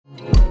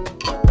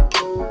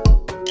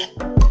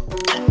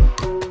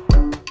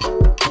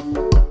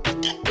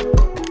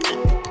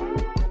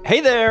Hey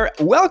there,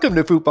 welcome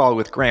to Football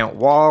with Grant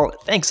Wall.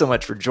 Thanks so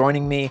much for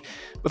joining me.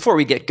 Before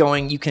we get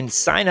going, you can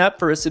sign up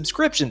for a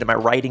subscription to my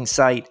writing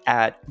site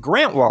at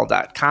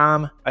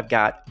grantwall.com. I've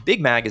got big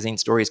magazine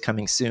stories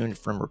coming soon,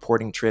 from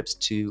reporting trips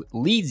to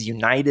Leeds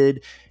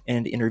United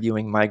and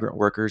interviewing migrant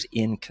workers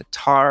in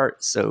Qatar.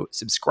 So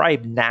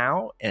subscribe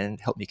now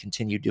and help me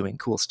continue doing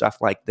cool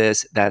stuff like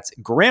this. That's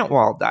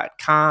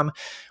grantwall.com.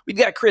 We've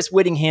got Chris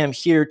Whittingham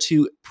here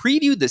to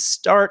preview the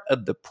start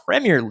of the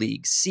Premier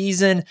League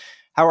season.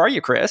 How are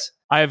you, Chris?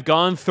 I have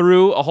gone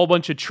through a whole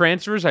bunch of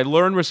transfers. I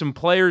learned where some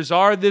players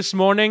are this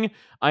morning.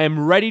 I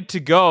am ready to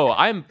go.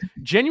 I'm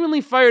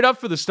genuinely fired up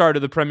for the start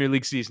of the Premier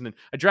League season.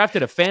 I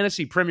drafted a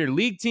fantasy Premier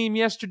League team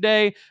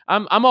yesterday.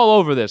 I'm all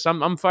over this.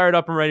 I'm fired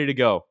up and ready to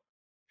go.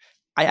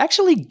 I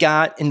actually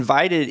got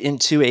invited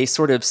into a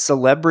sort of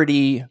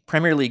celebrity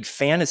Premier League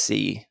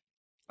fantasy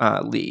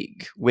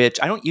league, which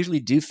I don't usually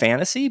do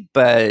fantasy,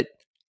 but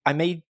I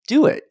may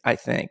do it. I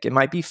think it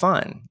might be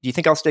fun. Do you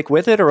think I'll stick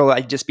with it, or will I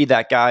just be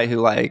that guy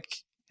who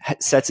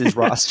sets his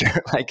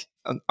roster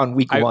on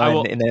week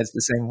one and then it's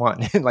the same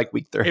one in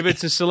week 30? If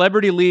it's a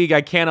celebrity league,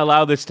 I can't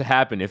allow this to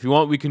happen. If you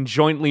want, we can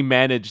jointly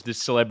manage this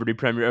celebrity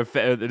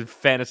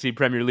fantasy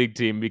Premier League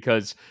team,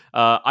 because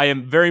I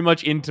am very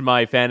much into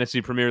my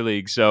fantasy Premier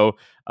League, so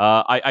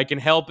I can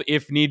help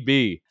if need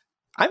be.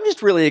 I'm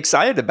just really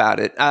excited about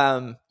it.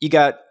 You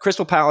got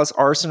Crystal Palace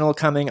Arsenal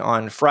coming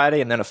on Friday,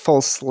 and then a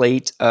full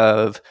slate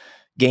of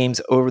games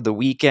over the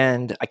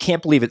weekend. I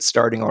can't believe it's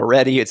starting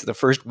already. It's the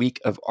first week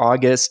of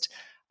August.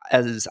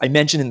 As I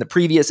mentioned in the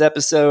previous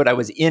episode, I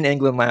was in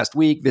England last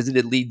week,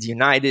 visited Leeds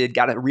United,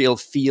 got a real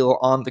feel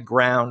on the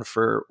ground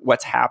for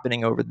what's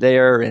happening over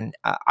there. And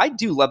I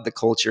do love the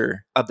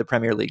culture of the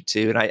Premier League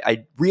too. And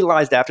I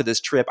realized after this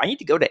trip, I need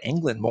to go to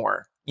England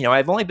more. You know,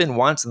 I've only been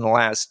once in the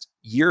last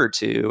year or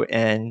two,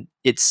 and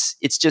it's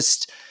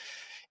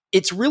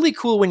really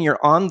cool when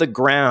you're on the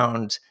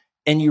ground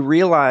and you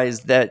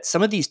realize that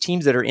some of these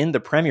teams that are in the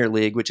Premier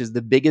League, which is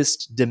the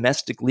biggest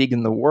domestic league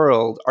in the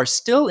world, are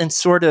still in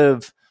sort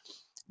of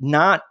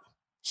not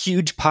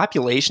huge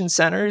population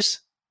centers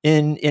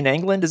in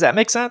England. Does that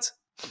make sense?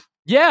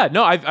 Yeah,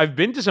 no, I've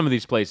been to some of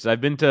these places.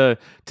 I've been to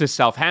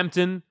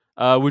Southampton,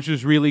 which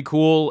was really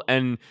cool,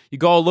 and you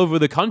go all over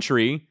the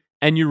country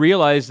and you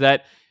realize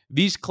that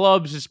these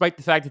clubs, despite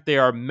the fact that they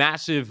are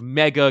massive,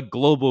 mega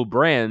global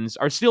brands,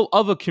 are still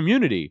of a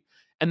community.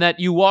 And that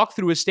you walk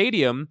to a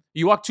stadium,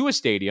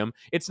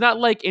 it's not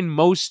like in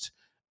most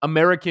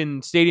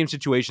American stadium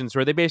situations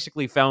where they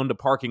basically found a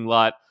parking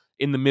lot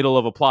in the middle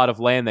of a plot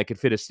of land that could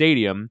fit a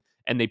stadium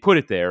and they put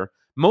it there.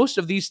 Most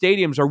of these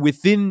stadiums are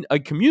within a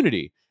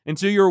community. And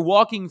so you're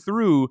walking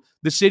through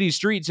the city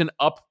streets and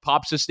up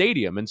pops a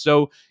stadium. And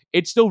so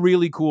it's still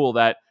really cool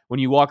that when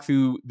you walk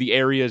through the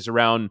areas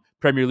around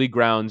Premier League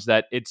grounds,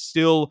 that it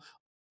still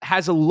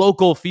has a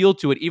local feel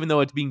to it, even though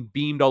it's being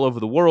beamed all over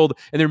the world.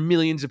 And there are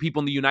millions of people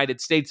in the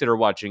United States that are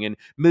watching, and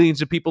millions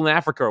of people in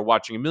Africa are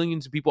watching, and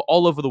millions of people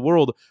all over the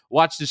world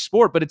watch this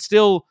sport. But it's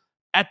still,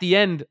 at the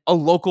end, a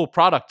local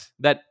product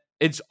that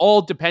it's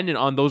all dependent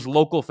on those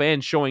local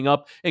fans showing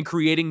up and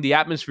creating the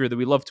atmosphere that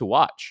we love to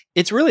watch.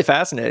 It's really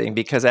fascinating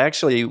because I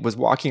actually was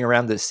walking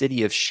around the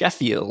city of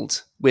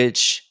Sheffield,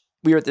 which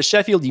we were at the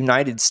Sheffield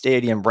United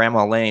Stadium,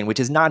 Bramall Lane, which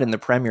is not in the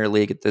Premier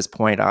League at this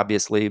point,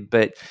 obviously.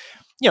 But,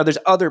 you know, there's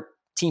other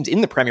teams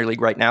in the Premier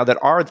League right now that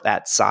are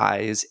that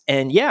size.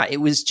 And yeah, it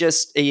was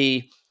just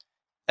a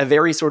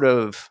very sort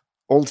of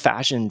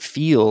old-fashioned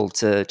feel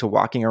to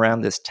walking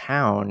around this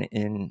town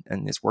in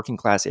this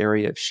working-class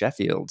area of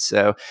Sheffield.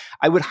 So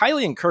I would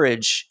highly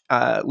encourage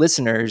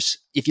listeners,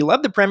 if you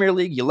love the Premier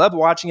League, you love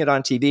watching it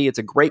on TV, it's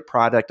a great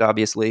product,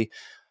 obviously.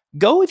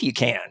 Go if you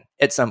can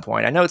at some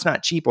point. I know it's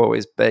not cheap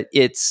always, but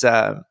it's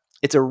a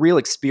real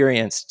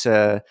experience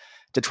to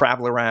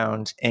travel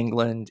around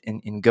England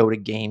and go to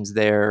games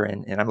there.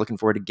 And I'm looking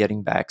forward to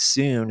getting back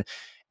soon.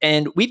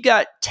 And we've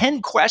got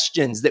 10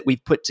 questions that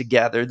we've put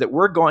together that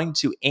we're going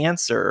to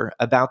answer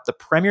about the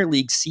Premier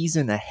League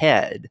season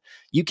ahead.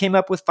 You came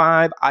up with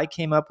 5. I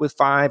came up with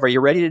 5. Are you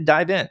ready to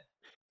dive in?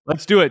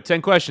 Let's do it.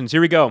 10 questions. Here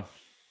we go.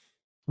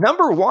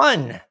 Number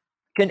 1.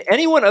 Can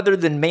anyone other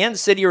than Man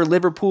City or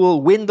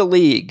Liverpool win the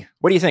league?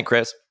 What do you think,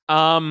 Chris?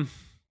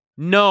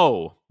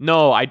 No.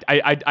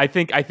 I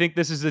think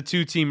this is a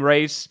 2-team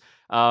race.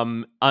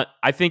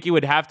 I think it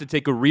would have to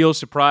take a real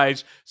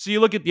surprise. So you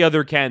look at the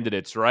other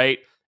candidates, right?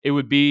 It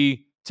would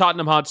be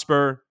Tottenham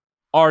Hotspur,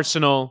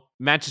 Arsenal,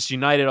 Manchester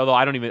United. Although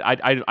I don't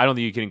think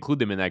you can include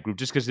them in that group.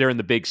 Just because they're in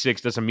the Big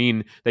Six doesn't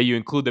mean that you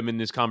include them in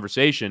this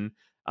conversation.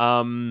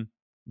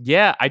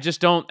 Yeah, I just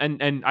don't,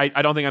 and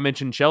I don't think I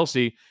mentioned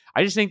Chelsea.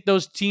 I just think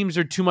those teams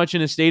are too much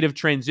in a state of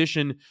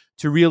transition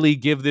to really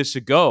give this a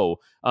go.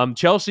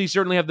 Chelsea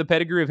certainly have the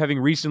pedigree of having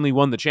recently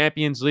won the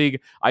Champions League.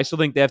 I still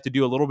think they have to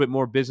do a little bit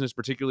more business,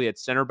 particularly at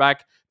center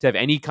back, to have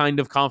any kind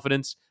of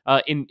confidence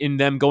in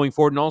them going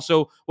forward. And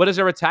also, what does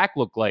their attack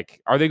look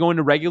like? Are they going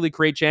to regularly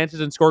create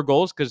chances and score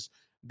goals? Because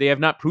they have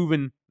not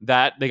proven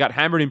that. They got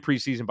hammered in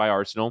preseason by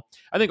Arsenal.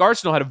 I think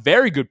Arsenal had a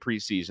very good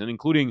preseason,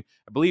 including,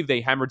 I believe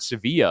they hammered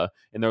Sevilla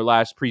in their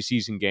last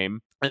preseason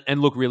game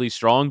and look really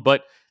strong.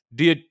 But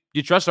do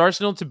you trust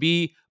Arsenal to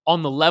be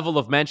on the level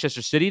of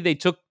Manchester City? They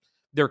took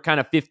their kind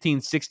of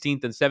 15th,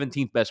 16th, and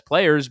 17th best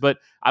players, but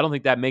I don't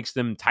think that makes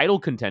them title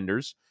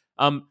contenders.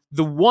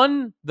 The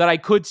one that I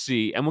could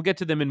see, and we'll get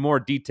to them in more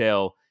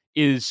detail,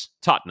 is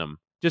Tottenham,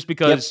 just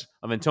because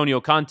of Antonio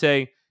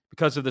Conte,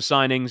 because of the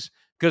signings,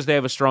 because they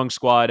have a strong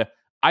squad.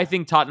 I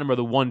think Tottenham are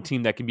the one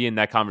team that can be in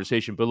that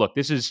conversation. But look,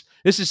 this is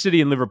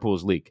City and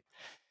Liverpool's league.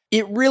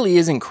 It really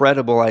is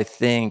incredible, I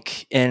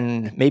think,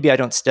 and maybe I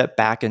don't step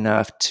back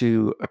enough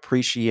to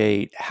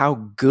appreciate how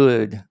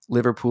good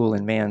Liverpool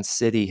and Man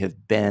City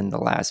have been the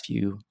last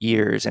few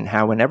years, and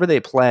how whenever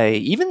they play,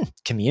 even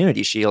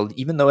Community Shield,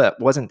 even though it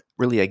wasn't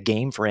really a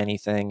game for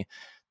anything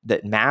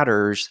that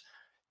matters,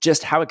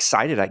 just how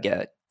excited I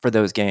get for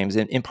those games.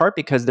 And in part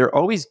because they're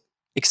always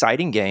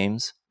exciting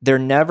games. They're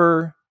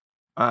never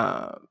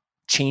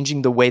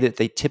changing the way that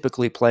they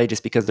typically play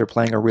just because they're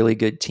playing a really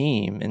good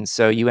team. And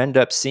so you end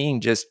up seeing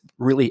just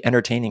really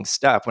entertaining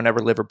stuff whenever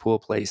Liverpool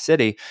plays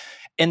City.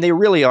 And they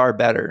really are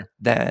better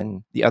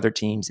than the other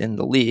teams in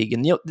the league.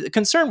 And the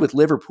concern with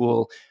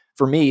Liverpool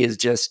for me is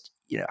just,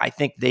 I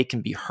think they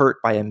can be hurt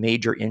by a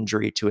major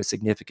injury to a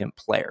significant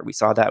player. We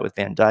saw that with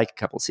Van Dijk a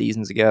couple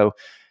seasons ago.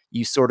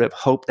 You sort of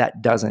hope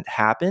that doesn't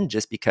happen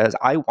just because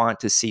I want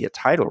to see a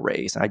title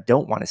race. And I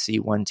don't want to see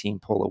one team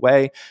pull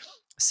away.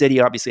 City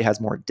obviously has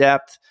more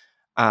depth.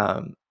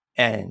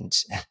 And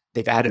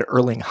they've added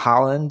Erling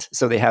Haaland,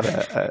 so they have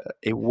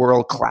a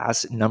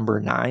world-class number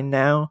 9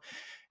 now,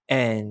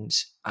 and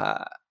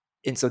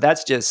so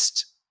that's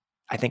just,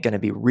 I think, going to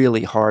be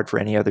really hard for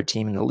any other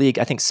team in the league.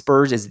 I think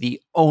Spurs is the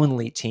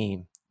only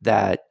team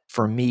that,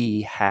 for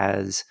me,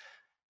 has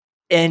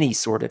any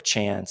sort of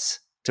chance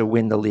to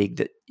win the league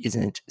that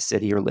isn't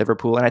City or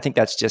Liverpool, and I think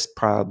that's just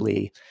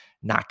probably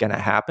not going to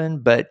happen.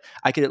 But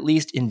I could at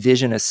least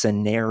envision a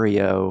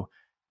scenario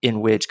in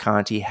which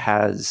Conte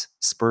has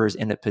Spurs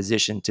in a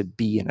position to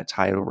be in a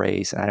title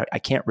race. And I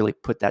can't really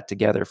put that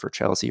together for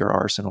Chelsea or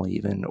Arsenal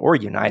even, or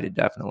United,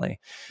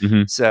 definitely.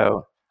 Mm-hmm.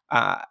 So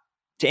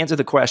to answer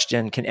the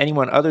question, can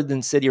anyone other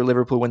than City or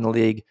Liverpool win the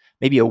league?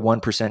 Maybe a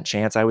 1%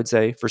 chance, I would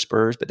say, for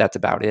Spurs, but that's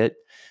about it.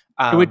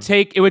 It would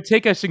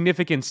take a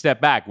significant step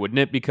back, wouldn't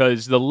it?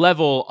 Because the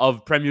level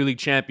of Premier League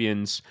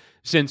champions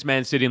since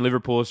Man City and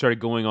Liverpool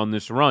started going on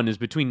this run is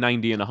between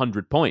 90 and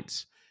 100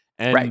 points.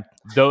 And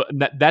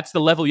that's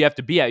the level you have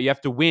to be at. You have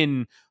to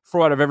win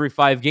 4 out of every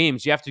 5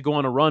 games. You have to go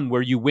on a run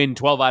where you win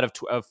 12 out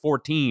of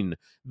 14.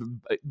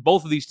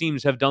 Both of these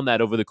teams have done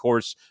that over the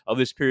course of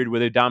this period where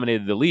they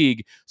dominated the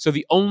league. So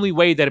the only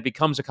way that it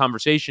becomes a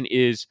conversation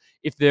is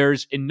if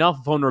there's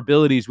enough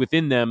vulnerabilities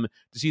within them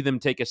to see them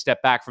take a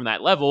step back from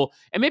that level.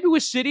 And maybe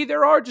with City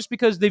there are, just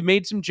because they've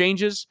made some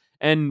changes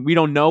and we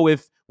don't know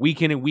if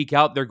week in and week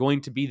out they're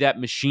going to be that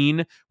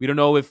machine. We don't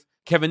know if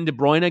Kevin De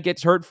Bruyne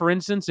gets hurt, for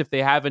instance, if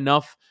they have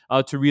enough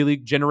to really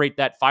generate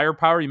that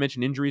firepower. You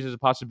mentioned injuries as a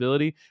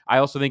possibility. I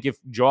also think if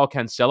Joao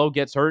Cancelo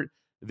gets hurt,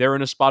 they're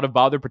in a spot of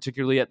bother,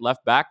 particularly at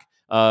left back.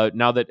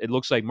 Now that it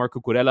looks like Marco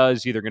Kurela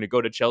is either going to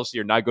go to Chelsea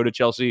or not go to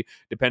Chelsea,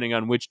 depending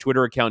on which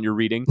Twitter account you're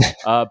reading.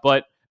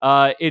 But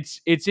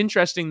it's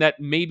interesting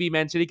that maybe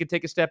Man City could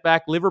take a step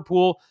back.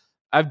 Liverpool,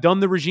 I've done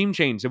the regime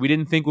change that we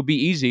didn't think would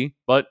be easy,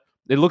 but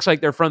it looks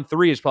like their front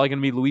 3 is probably going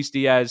to be Luis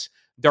Diaz,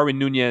 Darwin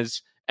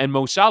Nunez, and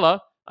Mo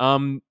Salah.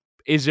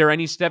 Is there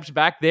any steps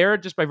back there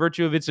just by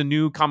virtue of it's a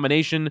new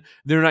combination?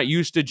 They're not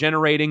used to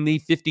generating the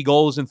 50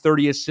 goals and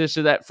 30 assists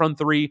that that front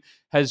 3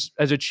 has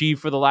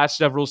achieved for the last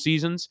several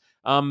seasons.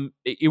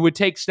 It would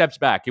take steps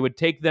back. It would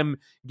take them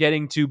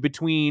getting to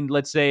between,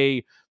 let's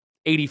say,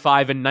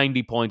 85 and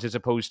 90 points as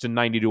opposed to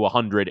 90 to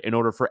 100 in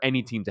order for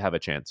any team to have a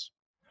chance.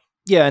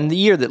 Yeah, and the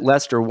year that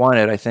Leicester won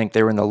it, I think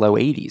they were in the low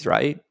 80s,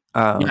 right?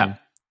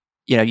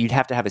 Yeah. You'd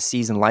have to have a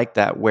season like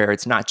that where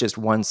it's not just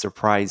one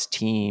surprise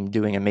team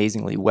doing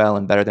amazingly well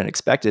and better than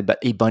expected, but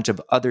a bunch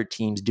of other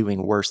teams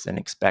doing worse than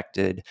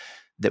expected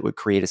that would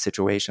create a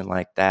situation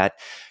like that.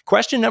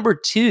 Question number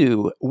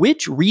 2,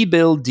 which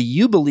rebuild do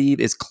you believe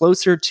is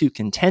closer to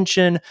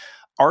contention,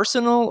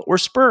 Arsenal or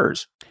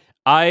Spurs?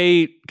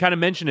 I kind of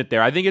mentioned it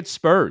there. I think it's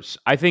Spurs.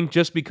 I think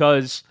just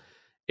because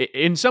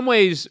in some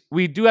ways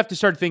we do have to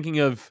start thinking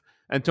of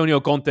Antonio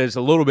Conte is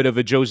a little bit of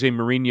a Jose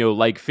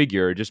Mourinho-like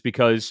figure just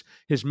because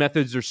his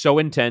methods are so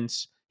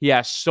intense. He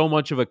has so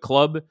much of a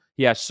club.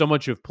 He has so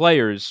much of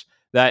players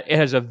that it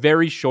has a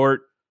very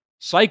short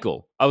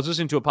cycle. I was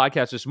listening to a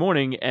podcast this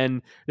morning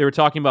and they were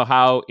talking about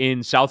how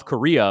in South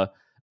Korea,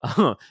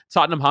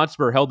 Tottenham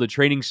Hotspur held a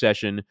training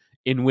session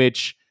in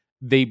which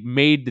they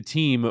made the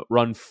team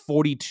run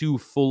 42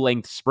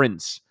 full-length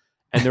sprints.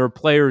 And there were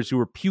players who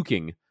were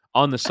puking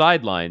on the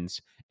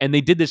sidelines, and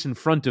they did this in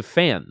front of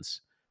fans.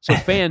 So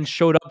fans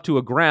showed up to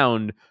a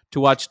ground to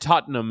watch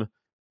Tottenham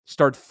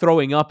start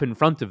throwing up in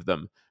front of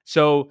them.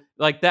 So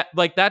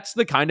that's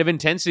the kind of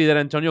intensity that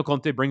Antonio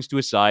Conte brings to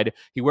his side.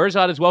 He wears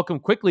out his welcome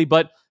quickly,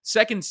 but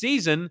second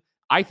season,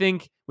 I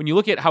think when you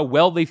look at how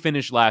well they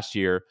finished last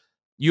year,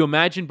 you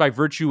imagine by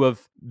virtue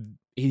of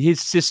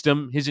his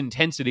system, his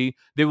intensity,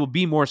 they will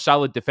be more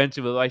solid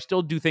defensively. I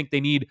still do think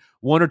they need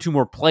 1 or 2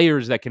 more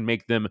players that can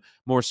make them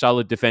more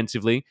solid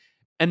defensively.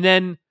 And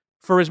then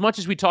for as much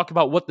as we talk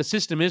about what the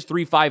system is,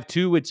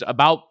 3-5-2, it's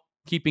about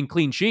keeping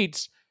clean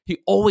sheets. He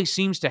always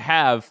seems to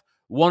have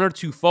one or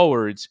two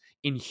forwards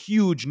in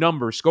huge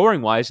numbers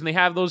scoring wise. And they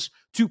have those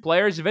two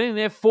players. If anything,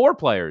 they have four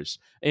players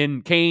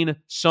in Kane,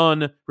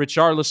 Son,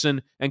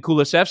 Richarlison, and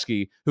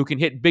Kulusevski who can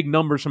hit big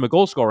numbers from a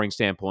goal scoring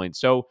standpoint.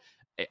 So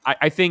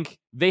I think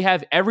they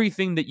have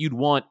everything that you'd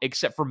want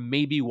except for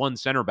maybe one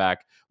center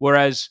back.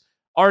 Whereas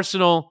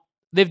Arsenal,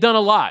 they've done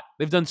a lot.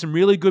 They've done some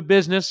really good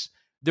business.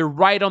 They're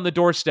right on the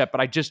doorstep,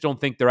 but I just don't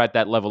think they're at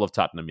that level of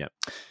Tottenham yet.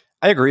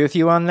 I agree with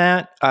you on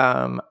that.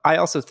 I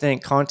also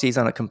think Conte's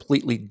on a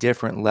completely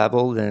different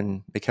level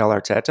than Mikel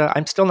Arteta.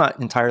 I'm still not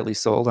entirely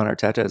sold on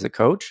Arteta as a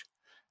coach.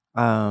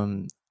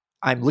 I'm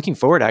looking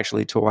forward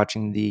actually to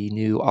watching the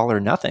new All or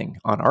Nothing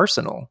on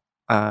Arsenal,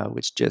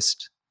 which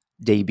just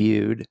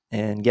debuted,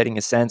 and getting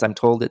a sense. I'm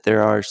told that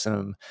there are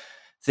some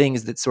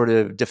things that sort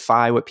of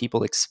defy what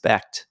people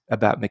expect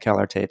about Mikel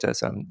Arteta.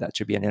 So that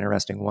should be an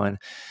interesting one.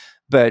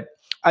 But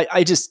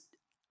I just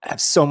have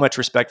so much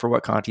respect for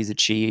what Conte's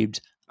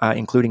achieved,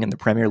 including in the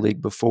Premier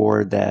League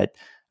before, that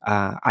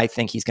I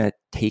think he's going to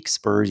take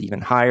Spurs even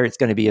higher. It's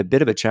going to be a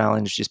bit of a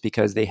challenge just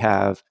because they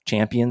have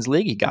Champions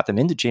League. He got them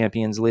into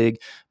Champions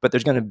League, but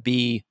there's going to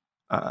be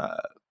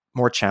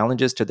more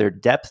challenges to their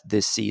depth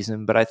this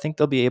season, but I think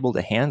they'll be able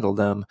to handle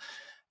them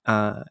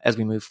as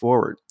we move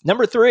forward.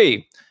 Number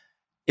 3,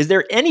 is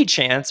there any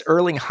chance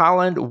Erling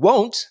Haaland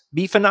won't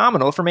be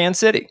phenomenal for Man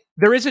City?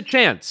 There is a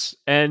chance,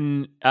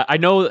 and I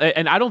know,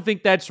 and I don't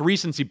think that's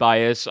recency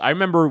bias. I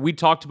remember we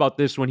talked about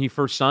this when he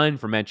first signed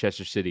for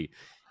Manchester City.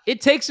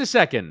 It takes a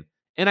second,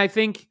 and I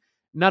think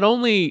not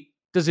only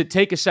does it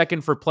take a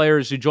second for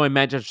players who join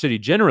Manchester City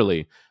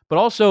generally, but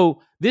also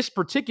this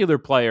particular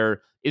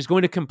player is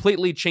going to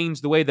completely change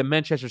the way the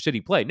Manchester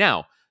City play.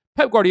 Now,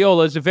 Pep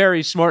Guardiola is a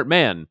very smart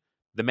man.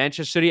 The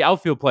Manchester City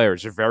outfield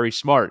players are very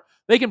smart.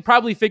 They can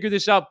probably figure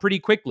this out pretty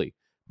quickly.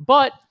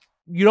 But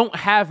you don't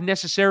have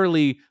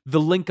necessarily the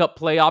link-up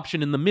play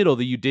option in the middle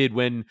that you did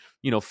when,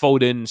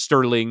 Foden,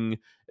 Sterling,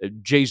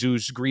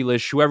 Jesus,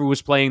 Grealish, whoever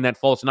was playing that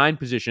false 9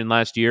 position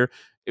last year.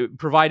 It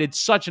provided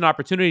such an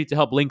opportunity to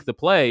help link the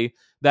play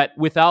that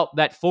without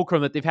that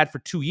fulcrum that they've had for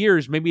 2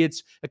 years, maybe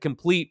it's a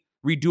complete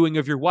redoing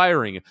of your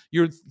wiring.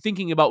 You're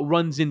thinking about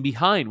runs in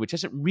behind, which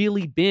hasn't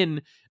really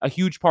been a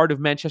huge part of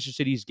Manchester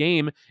City's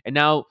game. And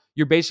now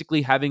you're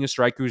basically having a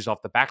striker who's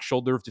off the back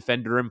shoulder of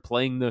defender and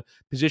playing the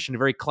position in a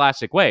very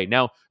classic way.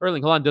 Now,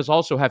 Erling Haaland does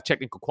also have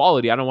technical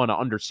quality. I don't want to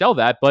undersell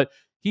that, but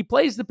he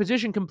plays the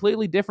position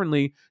completely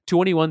differently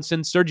to anyone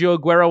since Sergio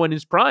Aguero in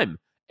his prime.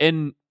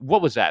 And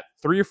what was that,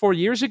 3 or 4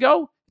 years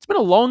ago? It's been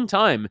a long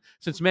time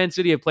since Man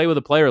City have played with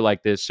a player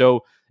like this.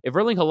 So if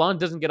Erling Haaland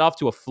doesn't get off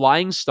to a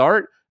flying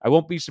start, I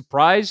won't be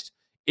surprised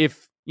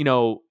if,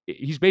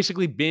 he's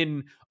basically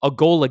been a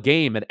goal a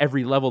game at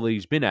every level that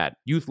he's been at.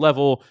 Youth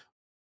level,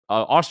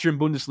 Austrian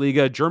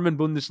Bundesliga, German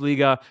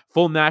Bundesliga,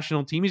 full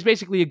national team. He's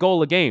basically a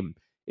goal a game.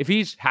 If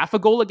he's half a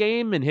goal a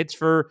game and hits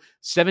for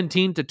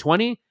 17 to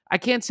 20, I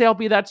can't say I'll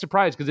be that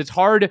surprised because it's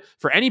hard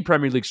for any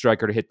Premier League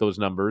striker to hit those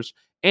numbers.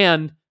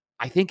 And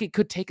I think it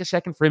could take a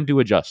second for him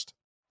to adjust.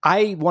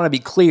 I want to be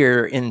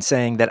clear in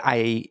saying that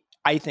I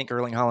think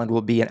Erling Haaland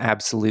will be an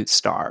absolute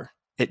star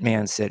at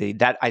Man City.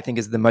 That I think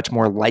is the much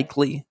more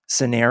likely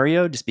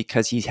scenario, just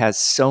because he has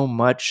so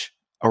much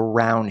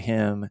around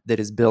him that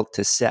is built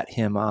to set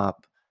him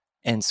up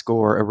and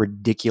score a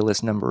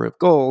ridiculous number of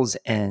goals.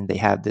 And they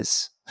have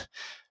this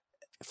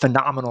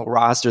phenomenal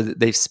roster that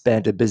they've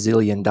spent $1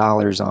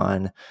 bazillion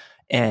on.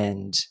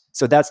 And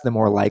so that's the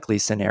more likely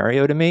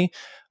scenario to me.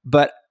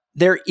 But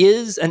there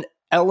is an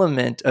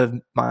element of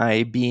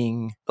my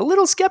being a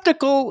little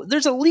skeptical.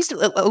 There's at least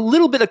a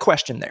little bit of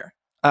question there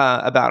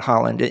about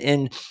Haaland.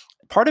 And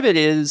part of it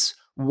is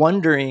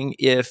wondering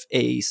if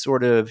a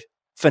sort of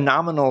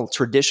phenomenal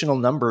traditional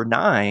number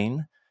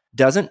 9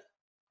 doesn't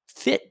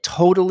fit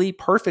totally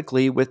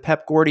perfectly with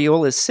Pep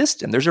Guardiola's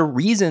system. There's a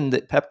reason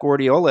that Pep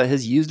Guardiola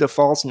has used a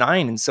false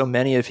 9 in so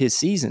many of his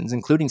seasons,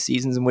 including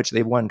seasons in which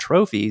they've won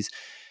trophies.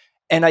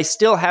 And I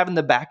still have in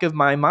the back of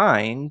my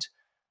mind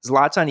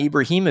Zlatan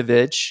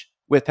Ibrahimovic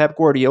with Pep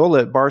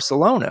Guardiola at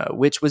Barcelona,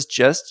 which was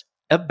just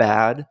a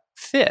bad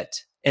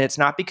fit. And it's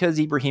not because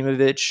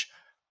Ibrahimovic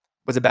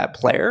was a bad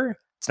player.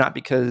 It's not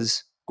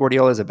because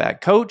Guardiola is a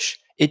bad coach.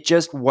 It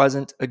just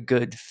wasn't a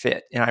good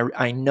fit. And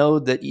I know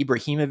that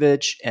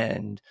Ibrahimovic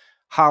and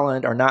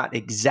Haaland are not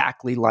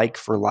exactly like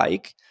for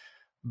like,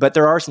 but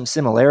there are some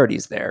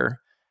similarities there.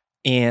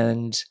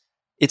 And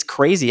it's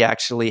crazy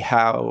actually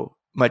how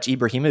much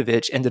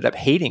Ibrahimovic ended up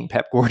hating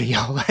Pep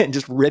Guardiola and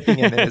just ripping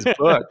him in his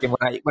book. And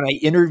when I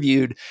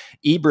interviewed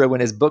Ibra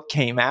when his book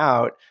came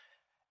out,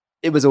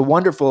 it was a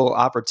wonderful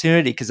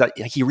opportunity because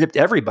he ripped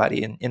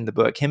everybody in the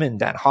book, him and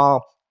Van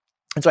Gaal.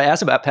 And so I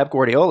asked him about Pep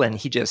Guardiola, and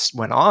he just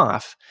went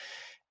off.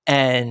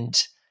 And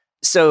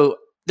so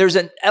there's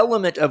an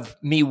element of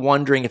me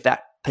wondering if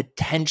that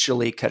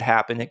potentially could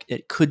happen.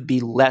 It could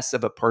be less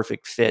of a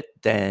perfect fit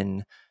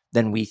than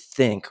we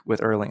think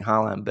with Erling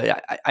Haaland.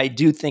 But I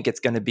do think it's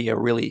going to be a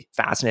really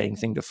fascinating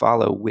thing to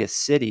follow with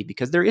City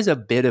because there is a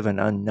bit of an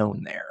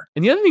unknown there.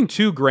 And the other thing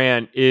too,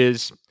 Grant,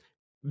 is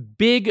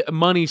big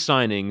money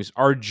signings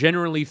are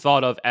generally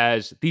thought of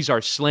as these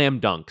are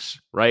slam dunks,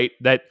 right?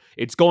 That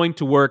it's going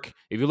to work.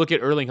 If you look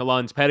at Erling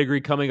Haaland's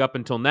pedigree coming up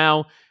until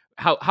now,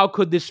 how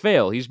could this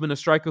fail? He's been a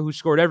striker who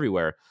scored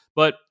everywhere.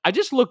 But I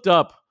just looked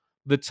up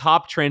the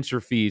top transfer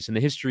fees in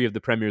the history of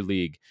the Premier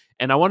League,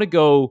 and I want to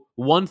go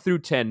 1 through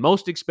 10,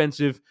 most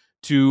expensive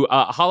to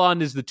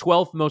Haaland is the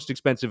 12th most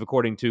expensive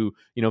according to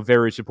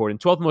various reporting,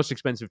 12th most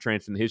expensive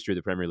transfer in the history of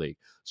the Premier League.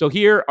 So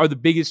here are the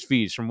biggest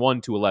fees from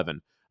 1 to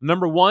 11.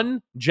 Number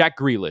 1, Jack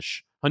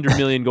Grealish, 100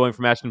 million going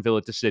from Aston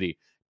Villa to City.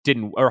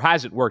 Didn't or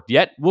hasn't worked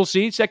yet. We'll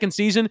see. Second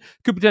season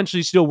could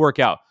potentially still work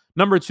out.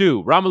 Number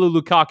 2, Romelu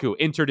Lukaku,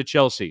 Inter to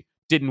Chelsea.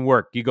 Didn't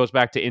work. He goes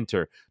back to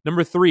Inter.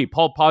 Number 3,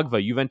 Paul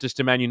Pogba, Juventus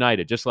to Man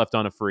United, just left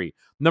on a free.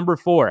 Number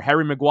 4,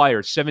 Harry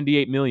Maguire,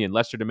 78 million,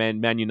 Leicester to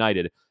Man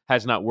United,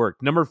 has not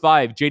worked. Number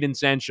 5, Jadon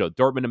Sancho,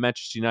 Dortmund to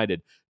Manchester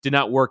United, did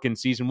not work in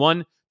season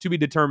 1, to be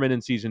determined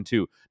in season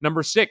 2.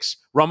 Number 6,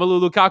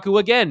 Romelu Lukaku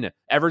again,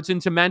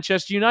 Everton to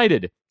Manchester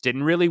United,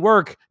 didn't really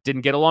work,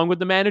 didn't get along with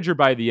the manager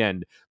by the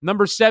end.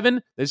 Number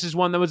 7, this is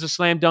one that was a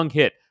slam dunk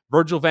hit.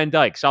 Virgil van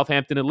Dijk,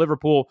 Southampton and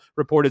Liverpool,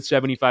 reported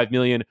 75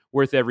 million,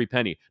 worth every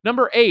penny.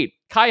 Number 8,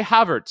 Kai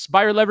Havertz,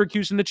 Bayer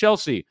Leverkusen to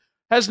Chelsea,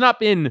 has not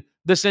been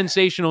the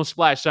sensational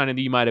splash signing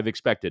that you might have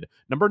expected.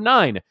 Number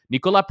 9,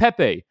 Nicolas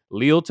Pepe,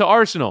 Lille to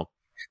Arsenal,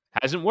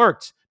 hasn't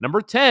worked.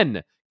 Number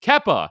 10,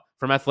 Kepa,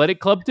 from Athletic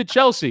Club to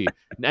Chelsea.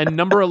 And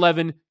number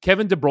 11,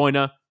 Kevin De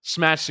Bruyne,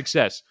 smash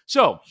success.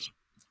 So,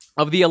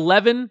 of the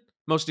 11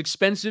 most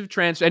expensive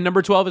transfers, and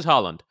number 12 is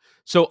Haaland.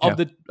 So of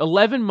the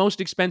 11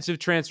 most expensive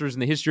transfers in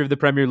the history of the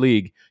Premier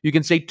League, you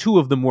can say 2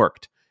 of them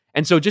worked.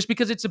 And so just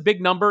because it's a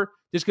big number,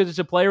 just because it's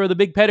a player with a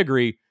big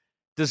pedigree,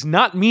 does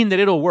not mean that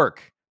it'll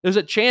work. There's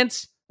a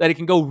chance that it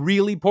can go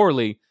really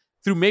poorly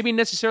through maybe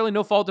necessarily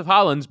no fault of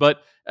Haaland's,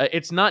 but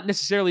it's not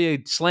necessarily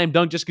a slam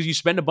dunk just because you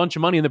spend a bunch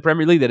of money in the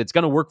Premier League that it's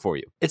going to work for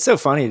you. It's so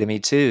funny to me,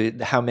 too,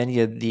 how many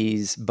of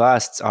these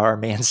busts are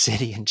Man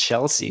City and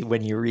Chelsea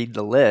when you read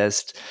the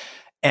list.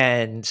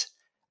 And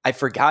I've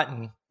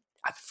forgotten...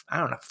 I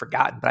don't know,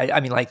 forgotten, but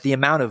I mean, like the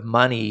amount of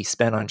money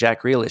spent on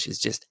Jack Grealish is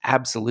just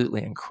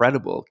absolutely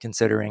incredible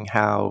considering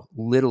how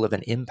little of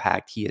an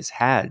impact he has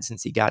had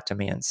since he got to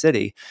Man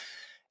City.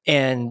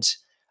 And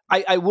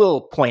I will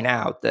point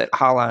out that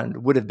Haaland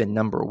would have been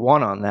number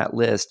 1 on that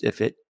list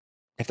if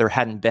there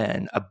hadn't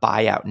been a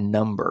buyout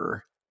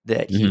number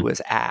that he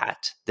was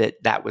at,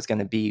 that was going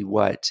to be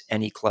what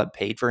any club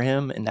paid for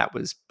him. And that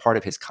was part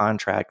of his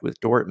contract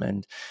with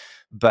Dortmund.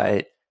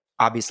 But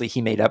obviously,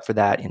 he made up for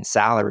that in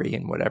salary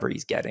and whatever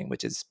he's getting,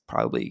 which is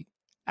probably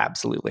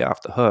absolutely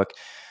off the hook.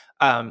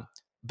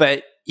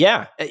 But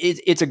yeah,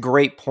 it's a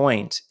great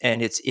point,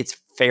 and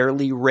it's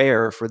fairly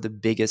rare for the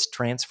biggest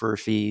transfer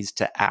fees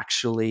to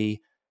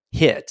actually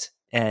hit.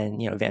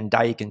 And Van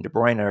Dijk and De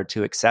Bruyne are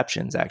 2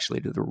 exceptions,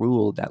 actually, to the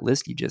rule, that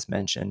list you just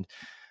mentioned.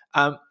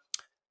 Want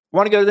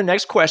to go to the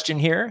next question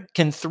here.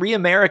 Can 3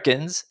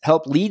 Americans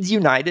help Leeds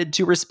United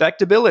to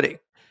respectability?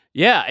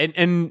 Yeah,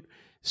 and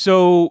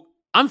so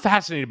I'm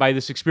fascinated by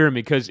this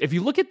experiment because if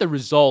you look at the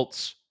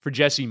results for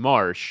Jesse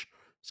Marsch,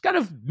 it's kind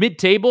of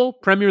mid-table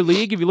Premier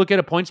League. If you look at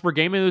a points per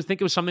game, I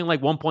think it was something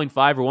like 1.5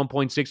 or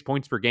 1.6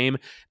 points per game.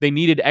 They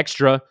needed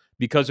extra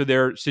because of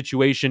their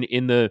situation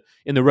in the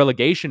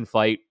relegation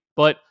fight.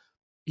 But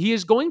he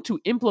is going to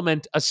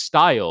implement a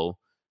style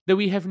that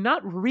we have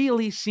not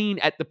really seen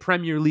at the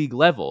Premier League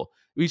level.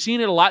 We've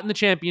seen it a lot in the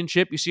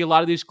Championship. You see a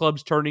lot of these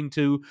clubs turning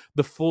to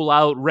the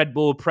full-out Red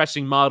Bull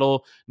pressing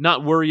model,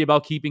 not worry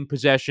about keeping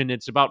possession.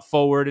 It's about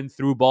forward and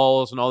through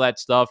balls and all that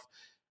stuff.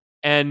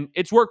 And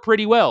it's worked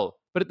pretty well.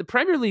 But at the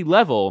Premier League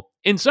level,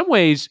 in some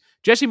ways,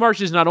 Jesse Marsch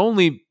is not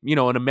only,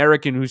 an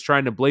American who's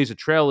trying to blaze a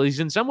trail,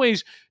 he's in some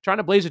ways trying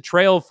to blaze a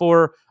trail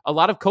for a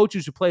lot of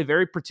coaches who play a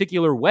very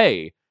particular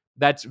way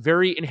that's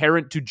very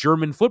inherent to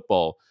German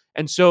football.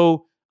 And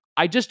so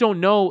I just don't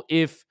know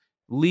if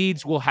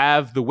Leeds will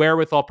have the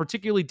wherewithal,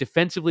 particularly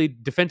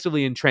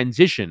defensively in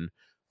transition,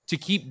 to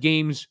keep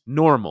games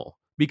normal,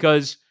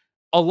 because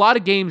a lot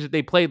of games that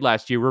they played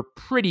last year were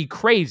pretty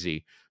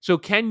crazy. So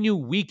can you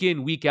week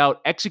in, week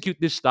out, execute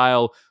this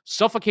style,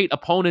 suffocate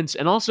opponents?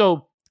 And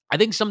also, I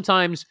think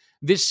sometimes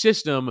this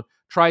system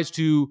tries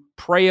to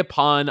prey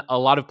upon a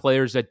lot of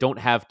players that don't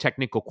have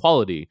technical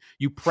quality.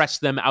 You press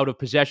them out of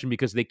possession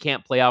because they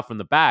can't play out from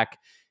the back.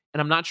 And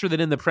I'm not sure that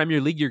in the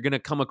Premier League, you're going to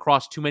come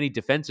across too many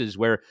defenses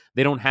where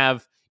they don't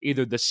have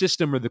either the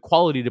system or the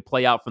quality to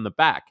play out from the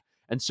back.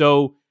 And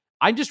so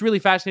I'm just really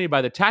fascinated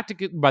by the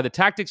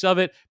tactics of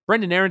it.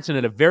 Brendan Aronson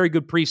had a very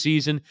good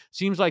preseason.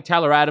 Seems like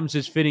Tyler Adams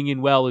is fitting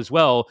in well as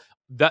well.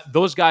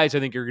 Those guys, I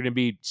think, are going to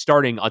be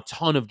starting a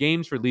ton of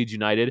games for Leeds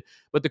United.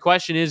 But the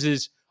question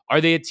is are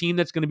they a team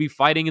that's going to be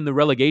fighting in the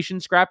relegation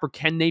scrap, or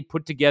can they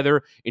put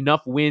together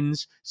enough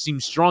wins,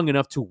 seem strong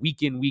enough to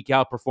week in, week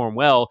out perform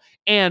well?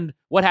 And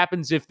what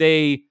happens if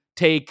they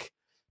take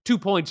 2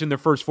 points in their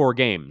first 4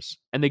 games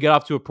and they get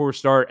off to a poor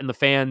start, and the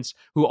fans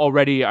who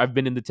already have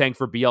been in the tank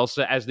for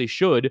Bielsa, as they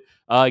should,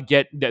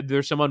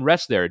 there's some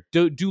unrest there?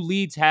 Do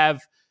Leeds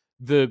have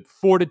the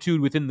fortitude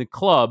within the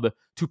club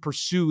to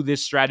pursue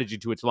this strategy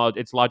to its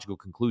logical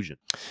conclusion.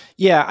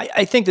 Yeah,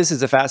 I think this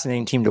is a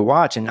fascinating team to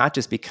watch, and not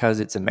just because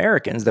it's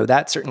Americans, though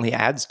that certainly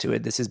adds to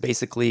it. This is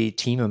basically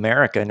Team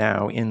America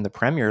now in the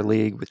Premier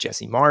League with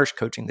Jesse Marsch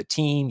coaching the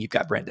team. You've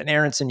got Brendan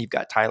Aronson, you've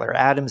got Tyler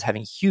Adams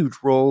having huge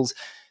roles.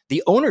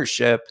 The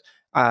ownership,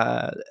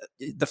 the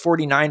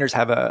 49ers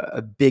have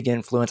a big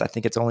influence. I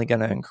think it's only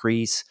going to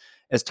increase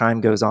as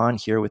time goes on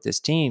here with this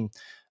team.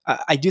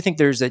 I do think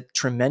there's a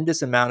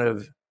tremendous amount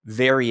of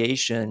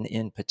variation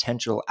in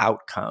potential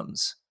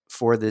outcomes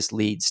for this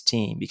Leeds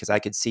team, because I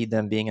could see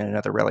them being in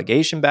another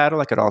relegation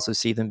battle. I could also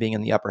see them being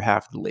in the upper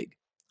half of the league.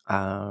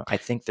 I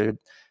think they're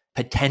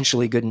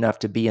potentially good enough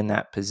to be in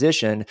that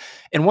position.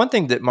 And one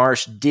thing that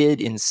Marsch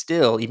did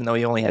instill, even though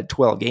he only had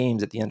 12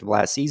 games at the end of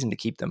last season to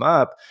keep them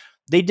up,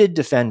 they did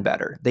defend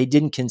better. They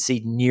didn't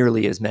concede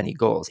nearly as many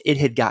goals. It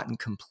had gotten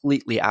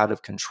completely out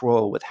of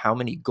control with how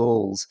many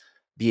goals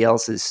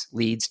Bielsa's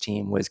Leeds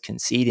team was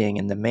conceding,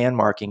 and the man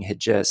marking had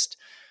just,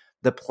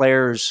 the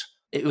players,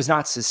 it was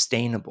not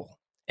sustainable.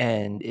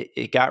 And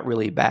it got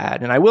really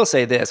bad. And I will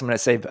say this, I'm going to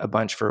save a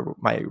bunch for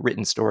my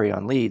written story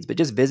on Leeds, but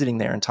just visiting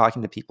there and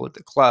talking to people at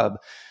the club,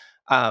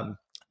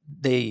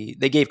 they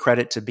gave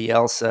credit to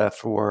Bielsa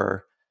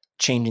for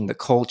changing the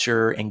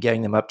culture and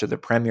getting them up to the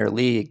Premier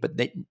League, but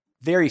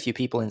very few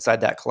people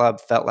inside that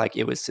club felt like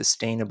it was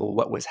sustainable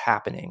what was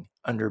happening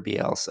under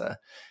Bielsa.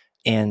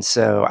 And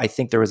so I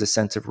think there was a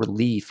sense of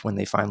relief when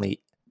they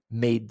finally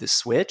made the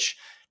switch.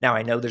 Now,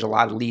 I know there's a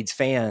lot of Leeds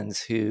fans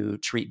who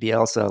treat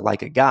Bielsa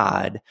like a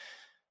god.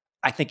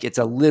 I think it's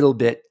a little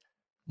bit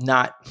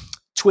not,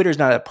 Twitter's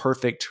not a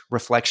perfect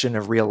reflection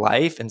of real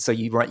life. And so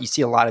you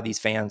see a lot of these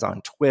fans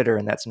on Twitter,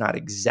 and that's not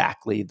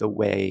exactly the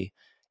way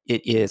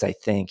it is, I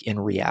think, in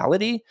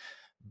reality.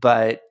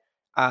 But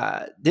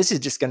this is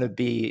just going to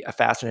be a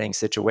fascinating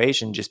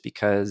situation, just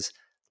because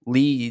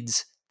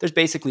Leeds, there's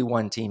basically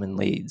one team in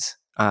Leeds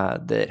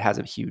that has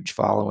a huge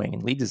following.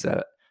 And Leeds is,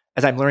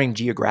 as I'm learning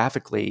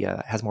geographically,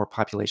 has more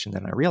population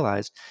than I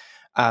realized.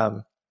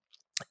 And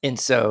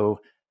so,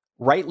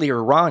 rightly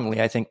or wrongly,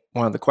 I think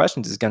one of the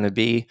questions is going to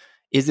be,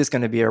 is this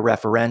going to be a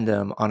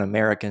referendum on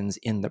Americans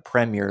in the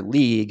Premier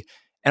League?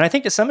 And I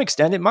think to some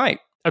extent it might.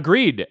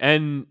 Agreed.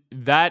 And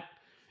that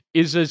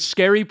is a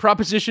scary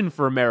proposition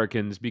for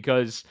Americans,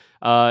 because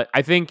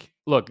I think,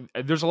 look,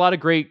 there's a lot of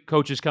great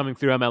coaches coming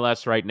through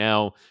MLS right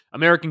now.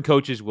 American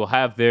coaches will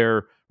have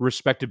their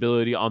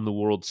respectability on the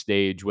world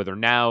stage, whether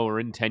now or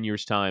in 10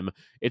 years' time.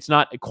 It's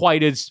not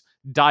quite as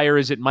dire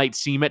as it might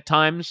seem at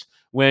times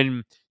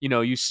when,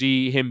 you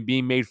see him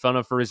being made fun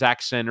of for his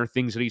accent or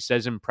things that he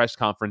says in press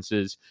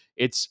conferences.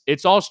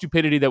 It's all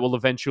stupidity that will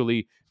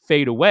eventually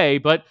fade away,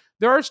 but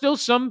there are still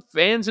some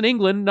fans in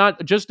England,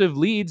 not just of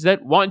Leeds,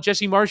 that want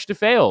Jesse Marsch to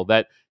fail.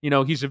 That,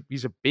 he's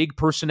a big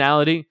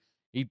personality.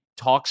 He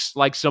talks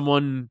like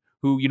someone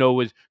who,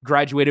 was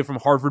graduated from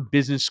Harvard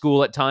Business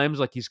School at times.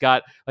 Like, he's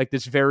got like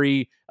this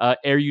very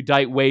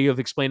erudite way of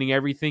explaining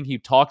everything. He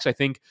talks, I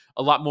think,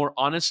 a lot more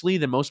honestly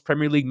than most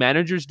Premier League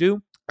managers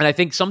do. And I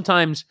think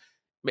sometimes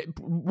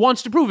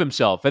wants to prove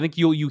himself. I think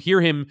you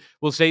hear him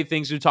will say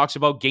things who talks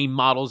about game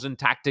models and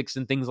tactics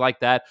and things like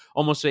that.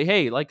 Almost say,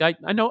 hey, like I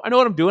know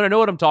what I'm doing. I know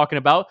what I'm talking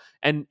about.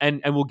 And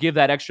we'll give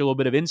that extra little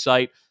bit of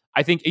insight.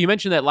 I think you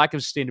mentioned that lack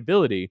of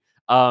sustainability.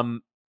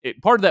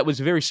 Part of that was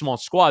a very small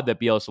squad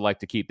that Bielsa liked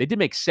to keep. They did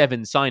make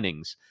 7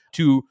 signings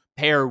to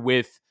pair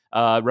with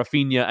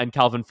Rafinha and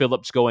Calvin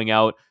Phillips going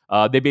out.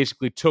 They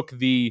basically took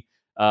the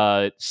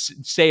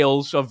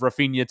sales of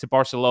Rafinha to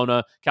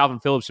Barcelona, Calvin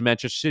Phillips to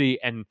Manchester City,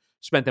 and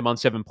spent them on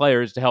 7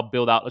 players to help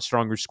build out a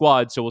stronger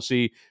squad. So we'll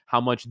see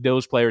how much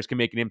those players can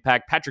make an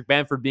impact. Patrick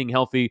Bamford being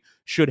healthy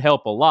should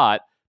help a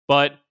lot,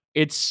 but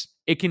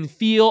it can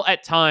feel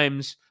at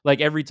times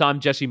like every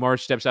time Jesse Marsch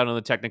steps out on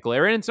the technical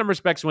area, and in some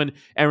respects when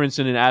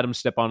Aronson and Adams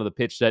step onto the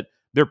pitch, that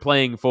they're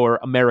playing for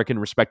American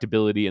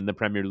respectability in the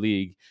Premier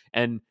League.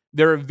 And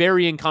there are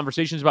varying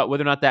conversations about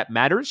whether or not that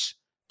matters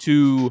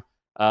to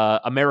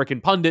American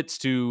pundits,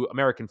 to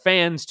American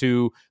fans,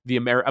 to the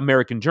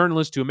American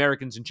journalists, to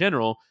Americans in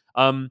general.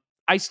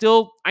 I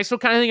still kind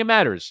of think it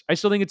matters. I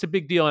still think it's a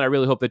big deal, and I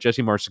really hope that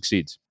Jesse Marsch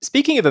succeeds.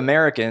 Speaking of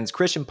Americans,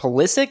 Christian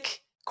Pulisic,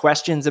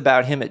 questions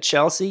about him at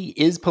Chelsea.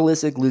 Is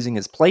Pulisic losing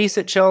his place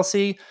at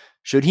Chelsea?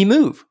 Should he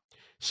move?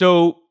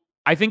 So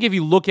I think if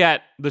you look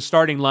at the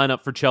starting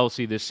lineup for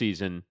Chelsea this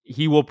season,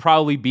 he will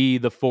probably be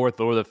the 4th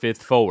or the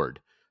 5th forward.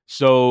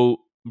 So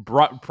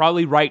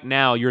probably right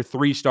now, your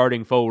 3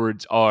 starting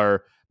forwards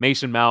are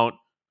Mason Mount,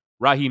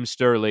 Raheem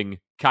Sterling,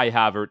 Kai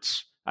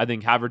Havertz. I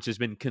think Havertz has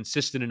been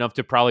consistent enough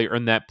to probably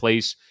earn that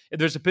place. If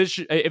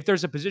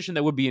there's a position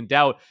that would be in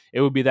doubt,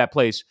 it would be that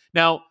place.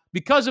 Now,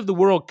 because of the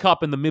World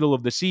Cup in the middle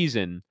of the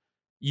season,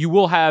 you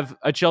will have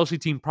a Chelsea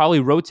team probably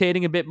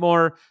rotating a bit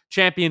more.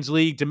 Champions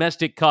League,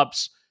 domestic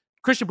cups.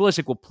 Christian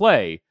Pulisic will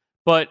play,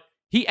 but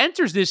he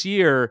enters this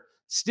year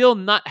still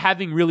not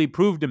having really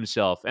proved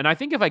himself. And I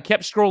think if I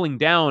kept scrolling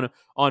down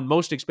on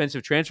most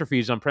expensive transfer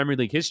fees on Premier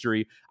League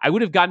history, I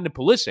would have gotten to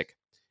Pulisic.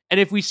 And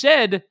if we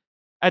said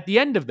at the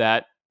end of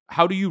that,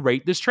 how do you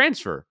rate this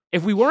transfer?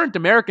 If we weren't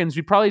Americans,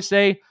 we'd probably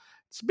say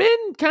it's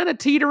been kind of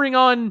teetering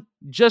on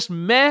just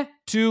meh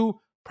to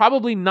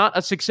probably not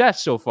a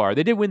success so far.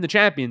 They did win the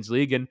Champions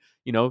League, and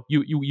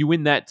you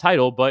win that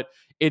title, but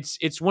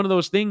it's one of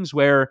those things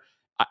where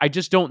I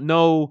just don't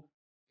know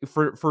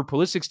for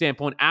Pulisic's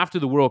standpoint after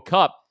the World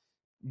Cup.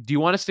 Do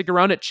you want to stick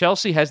around at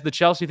Chelsea? Has the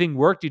Chelsea thing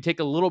worked? Do you take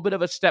a little bit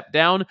of a step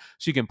down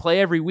so you can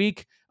play every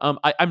week?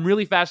 I'm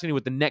really fascinated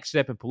with the next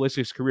step in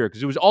Pulisic's career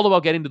because it was all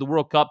about getting to the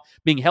World Cup,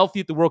 being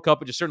healthy at the World Cup,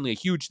 which is certainly a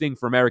huge thing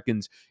for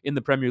Americans in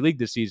the Premier League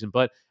this season.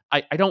 But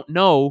I don't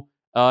know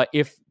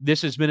if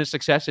this has been a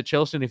success at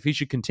Chelsea and if he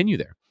should continue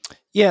there.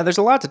 Yeah, there's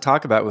a lot to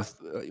talk about with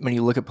when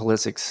you look at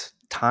Pulisic's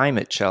time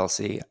at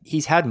Chelsea.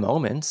 He's had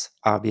moments,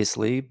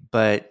 obviously,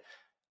 but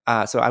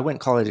so I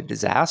wouldn't call it a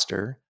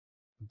disaster.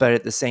 But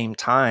at the same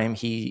time,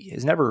 he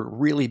has never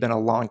really been a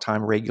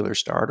long-time regular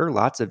starter,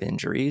 lots of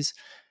injuries.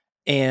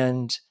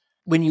 And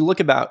when you look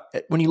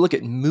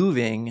at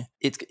moving,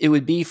 it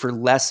would be for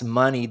less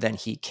money than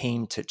he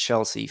came to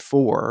Chelsea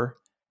for,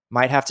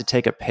 might have to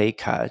take a pay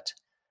cut.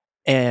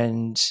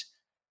 And,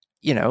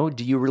 do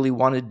you really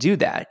want to do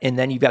that? And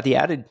then you've got the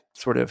added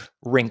sort of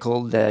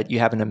wrinkle that you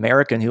have an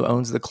American who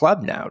owns the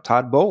club now,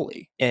 Todd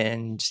Boehly.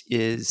 And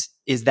is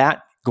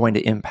that going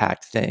to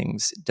impact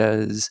things?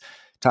 Does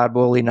Todd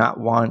Boehly not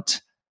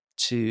want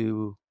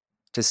to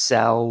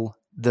sell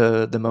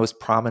the most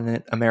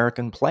prominent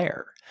American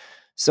player?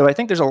 So I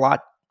think there's a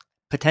lot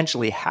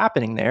potentially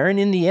happening there. And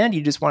in the end,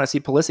 you just want to see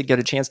Pulisic get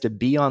a chance to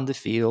be on the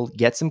field,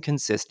 get some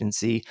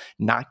consistency,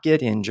 not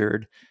get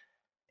injured,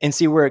 and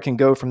see where it can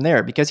go from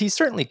there, because he's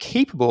certainly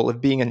capable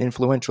of being an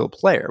influential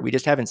player. We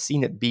just haven't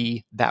seen it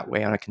be that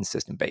way on a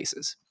consistent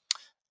basis.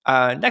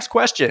 Next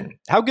question.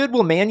 How good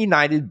will Man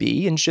United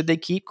be, and should they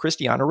keep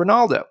Cristiano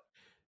Ronaldo?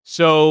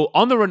 So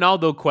on the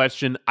Ronaldo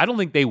question, I don't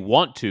think they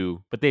want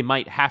to, but they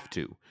might have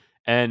to.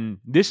 And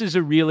this is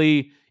a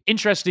really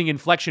interesting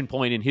inflection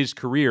point in his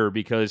career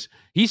because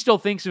he still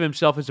thinks of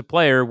himself as a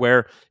player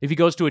where if he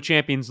goes to a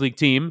Champions League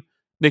team,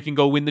 they can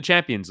go win the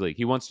Champions League.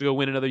 He wants to go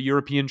win another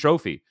European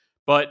trophy.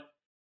 But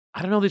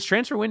I don't know, this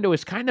transfer window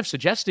is kind of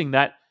suggesting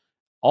that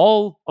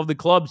all of the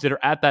clubs that are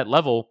at that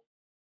level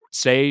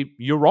say,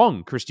 you're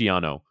wrong,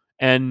 Cristiano.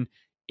 And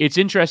it's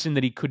interesting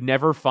that he could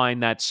never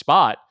find that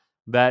spot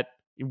that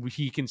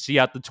he can see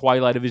out the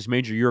twilight of his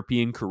major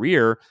European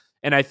career.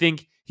 And I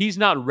think he's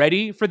not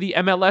ready for the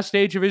MLS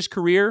stage of his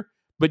career,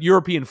 but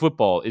European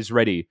football is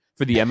ready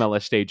for the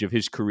MLS stage of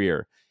his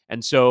career.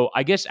 And so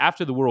I guess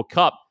after the World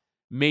Cup,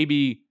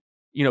 maybe,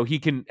 he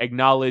can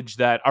acknowledge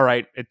that, all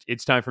right,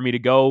 it's time for me to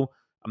go.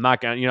 I'm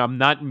not going to, I'm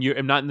not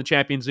in the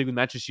Champions League with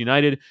Manchester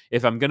United.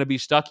 If I'm going to be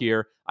stuck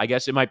here, I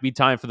guess it might be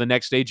time for the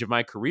next stage of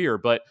my career.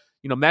 But,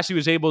 Messi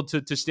was able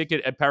to stick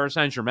it at Paris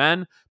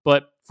Saint-Germain,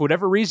 but for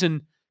whatever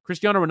reason,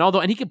 Cristiano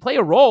Ronaldo, and he can play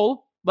a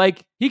role.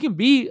 Like, he can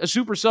be a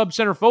super sub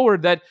center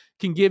forward that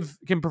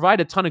can provide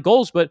a ton of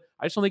goals, but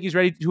I just don't think he's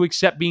ready to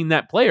accept being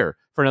that player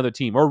for another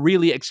team or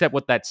really accept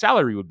what that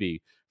salary would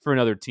be for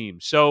another team.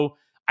 So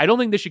I don't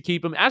think they should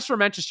keep him. As for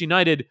Manchester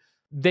United,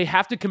 they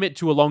have to commit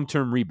to a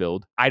long-term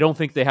rebuild. I don't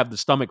think they have the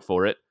stomach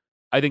for it.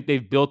 I think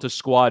they've built a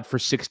squad for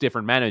 6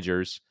 different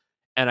managers,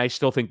 and I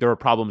still think there are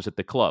problems at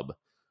the club.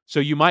 So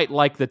you might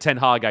like the Ten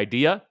Hag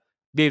idea.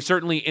 They've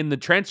certainly, in the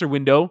transfer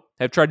window,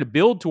 have tried to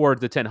build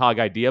towards the Ten Hag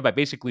idea by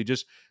basically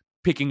just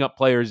picking up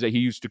players that he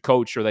used to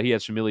coach or that he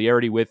has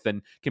familiarity with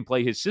and can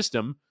play his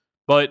system.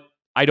 But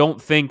I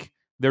don't think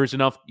there's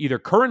enough either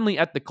currently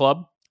at the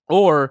club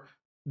or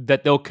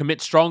that they'll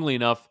commit strongly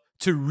enough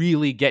to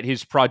really get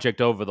his project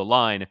over the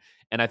line.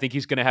 And I think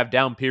he's going to have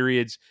down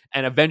periods.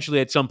 And eventually,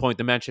 at some point,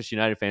 the Manchester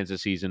United fans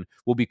this season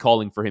will be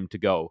calling for him to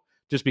go,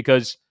 just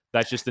because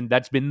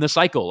that's been the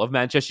cycle of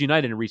Manchester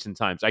United in recent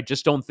times. I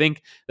just don't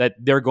think that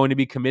they're going to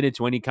be committed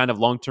to any kind of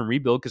long-term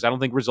rebuild because I don't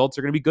think results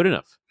are going to be good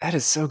enough. That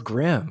is so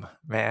grim,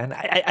 man.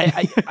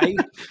 I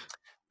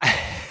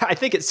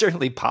think it's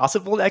certainly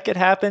possible that could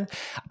happen.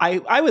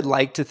 I would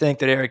like to think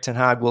that Erik ten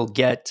Hag will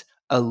get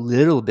a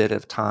little bit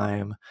of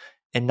time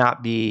and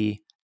not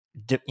be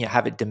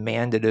have it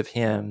demanded of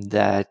him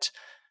that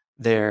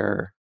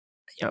they're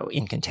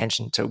in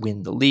contention to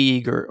win the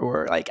league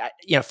or like,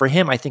 for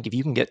him, I think if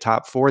you can get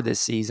top 4 this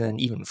season,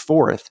 even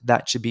 4th,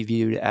 that should be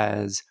viewed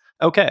as,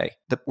 okay,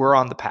 we're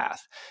on the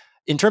path.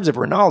 In terms of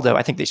Ronaldo,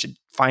 I think they should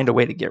find a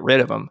way to get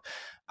rid of him.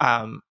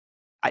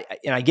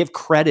 I give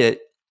credit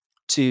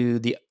to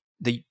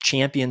the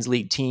Champions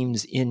League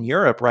teams in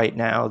Europe right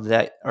now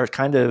that are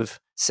kind of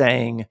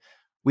saying,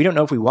 we don't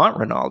know if we want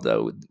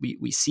Ronaldo.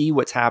 We see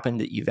what's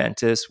happened at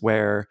Juventus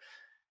where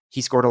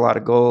he scored a lot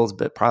of goals,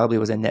 but probably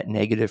was a net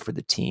negative for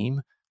the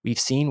team. We've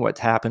seen what's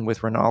happened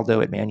with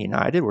Ronaldo at Man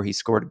United, where he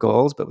scored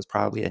goals, but was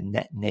probably a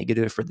net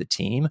negative for the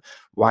team.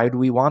 Why do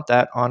we want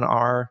that on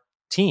our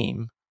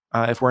team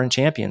if we're in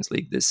Champions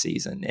League this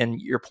season? And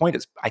your point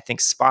is, I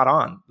think, spot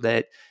on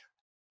that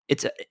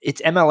it's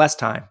MLS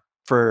time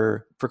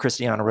for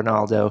Cristiano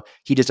Ronaldo.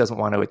 He just doesn't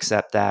want to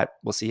accept that.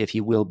 We'll see if he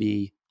will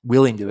be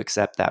willing to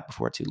accept that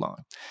before too long.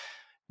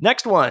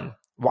 Next one.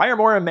 Why are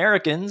more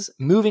Americans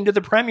moving to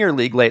the Premier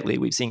League lately?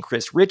 We've seen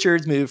Chris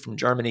Richards move from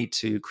Germany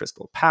to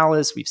Crystal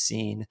Palace. We've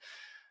seen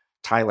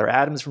Tyler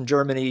Adams from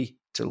Germany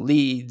to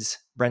Leeds,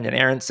 Brendan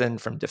Aronson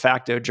from de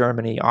facto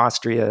Germany,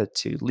 Austria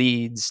to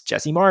Leeds,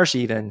 Jesse Marsch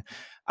even.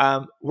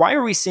 Why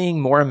are we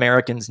seeing more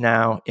Americans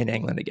now in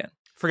England again?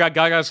 Forgot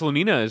Gaga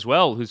Slonina as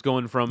well, who's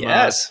going from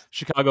Yes.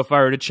 Chicago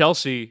Fire to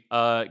Chelsea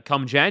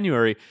come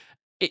January.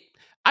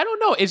 I don't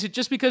know. Is it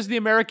just because the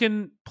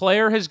American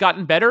player has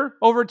gotten better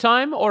over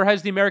time, or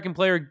has the American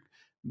player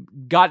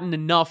gotten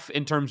enough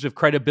in terms of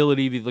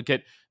credibility? If you look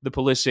at the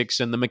Pulisics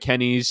and the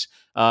McKennies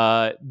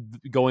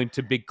going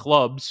to big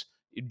clubs,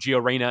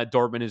 Gio Reyna at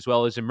Dortmund as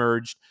well has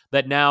emerged,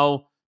 that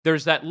now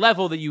there's that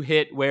level that you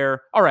hit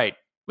where, all right,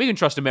 we can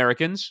trust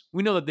Americans.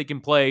 We know that they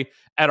can play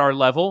at our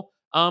level.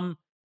 I'm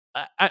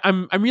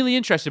really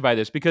interested by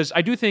this because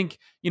I do think,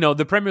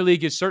 the Premier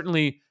League is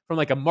certainly, from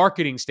like a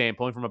marketing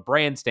standpoint, from a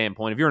brand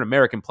standpoint, if you're an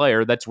American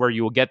player, that's where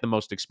you will get the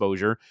most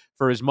exposure.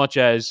 For as much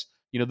as,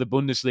 the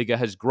Bundesliga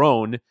has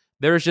grown,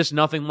 there's just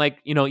nothing like,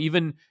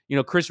 even,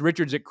 Chris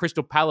Richards at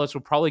Crystal Palace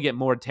will probably get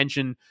more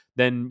attention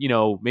than,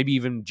 maybe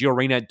even Gio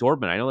Reyna at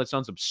Dortmund. I know that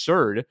sounds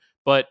absurd,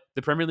 but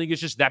the Premier League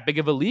is just that big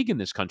of a league in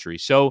this country.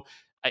 So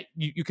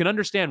you can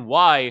understand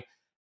why,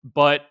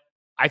 but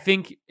I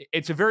think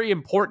it's a very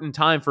important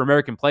time for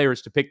American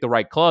players to pick the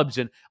right clubs.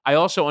 And I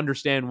also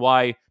understand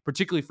why,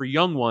 particularly for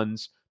young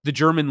ones, the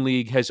German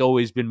league has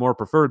always been more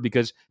preferred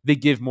because they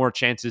give more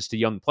chances to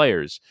young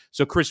players.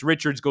 So Chris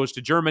Richards goes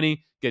to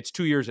Germany, gets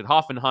 2 years at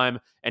Hoffenheim,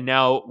 and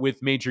now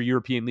with major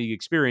European league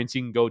experience,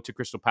 he can go to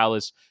Crystal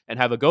Palace and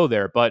have a go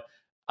there. But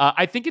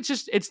I think it's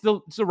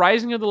the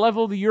rising of the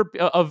level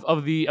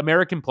of the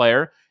American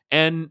player,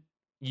 and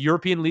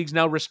European leagues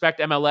now respect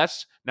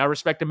MLS, now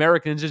respect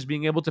Americans as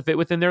being able to fit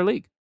within their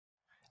league.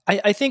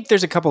 I think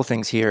there's a couple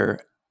things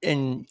here,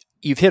 and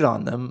you've hit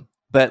on them,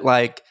 but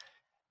like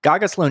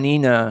Gaga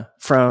Slonina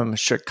from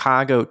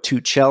Chicago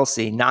to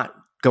Chelsea, not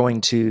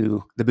going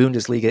to the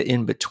Bundesliga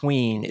in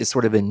between, is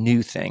sort of a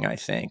new thing, I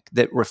think,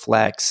 that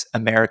reflects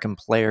American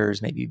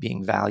players maybe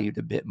being valued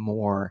a bit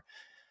more.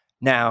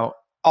 Now,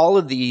 all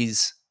of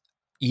these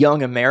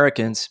young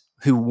Americans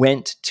who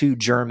went to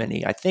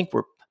Germany, I think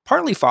were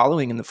partly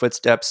following in the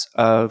footsteps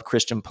of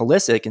Christian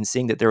Pulisic and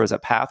seeing that there was a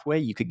pathway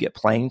you could get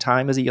playing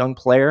time as a young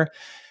player.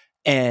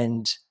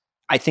 And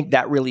I think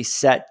that really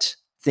set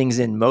things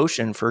in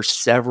motion for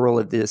several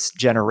of this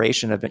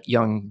generation of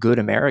young, good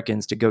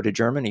Americans to go to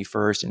Germany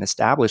first and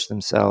establish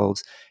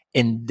themselves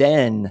and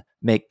then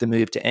make the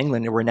move to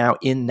England. And we're now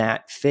in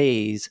that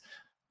phase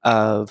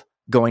of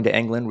going to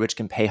England, which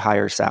can pay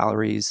higher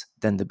salaries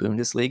than the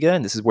Bundesliga.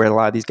 And this is where a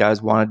lot of these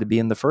guys wanted to be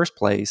in the first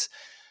place.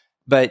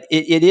 But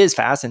it is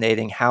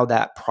fascinating how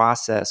that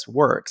process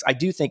works. I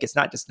do think it's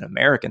not just an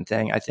American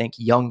thing. I think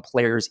young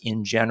players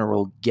in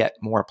general get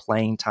more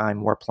playing time,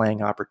 more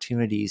playing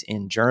opportunities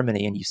in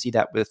Germany. And you see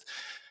that with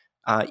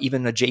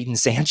even a Jadon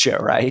Sancho,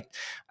 right?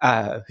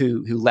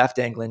 Who left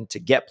England to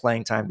get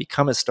playing time,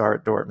 become a star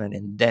at Dortmund,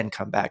 and then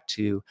come back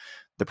to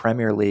the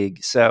Premier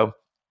League. So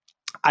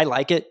I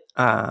like it.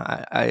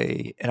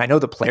 I know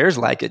the players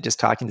like it, just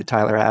talking to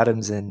Tyler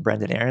Adams and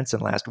Brendan Aronson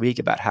last week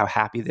about how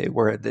happy they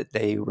were that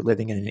they were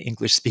living in an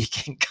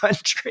English-speaking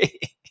country.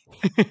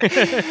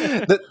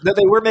 that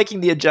they were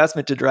making the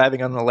adjustment to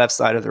driving on the left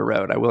side of the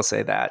road. I will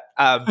say that.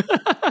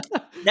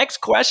 Next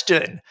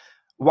question.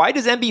 Why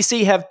does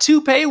NBC have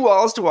 2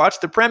 paywalls to watch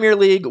the Premier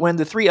League when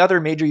the 3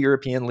 other major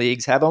European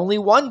leagues have only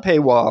 1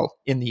 paywall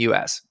in the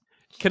U.S.?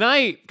 Can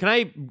I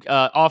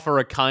offer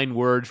a kind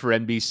word for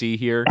NBC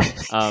here?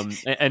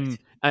 And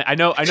I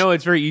know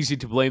it's very easy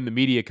to blame the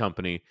media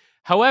company.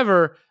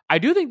 However, I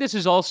do think this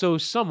is also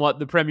somewhat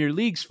the Premier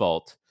League's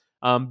fault,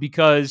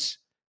 because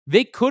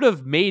they could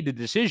have made a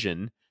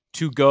decision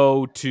to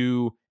go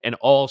to an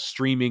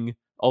all-streaming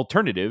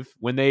alternative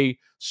when they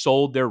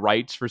sold their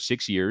rights for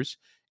 6 years.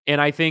 And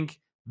I think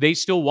they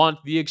still want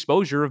the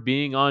exposure of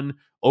being on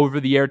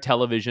over-the-air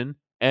television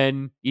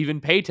and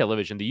even pay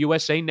television. The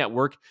USA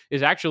Network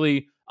is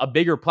actually a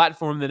bigger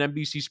platform than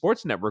NBC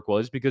Sports Network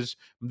was, because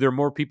there are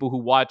more people who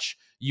watch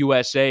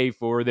USA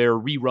for their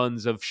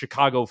reruns of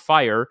Chicago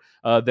Fire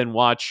than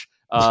watch,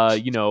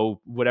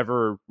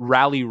 whatever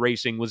rally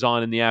racing was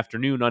on in the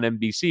afternoon on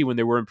NBC when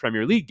they were in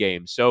Premier League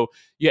games. So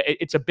yeah,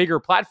 it's a bigger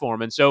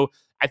platform. And so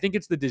I think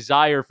it's the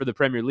desire for the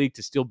Premier League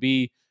to still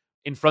be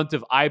in front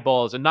of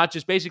eyeballs and not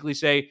just basically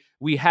say,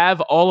 we have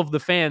all of the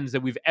fans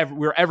that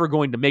we're ever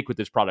going to make with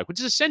this product, which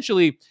is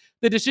essentially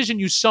the decision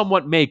you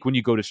somewhat make when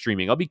you go to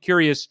streaming. I'll be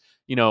curious,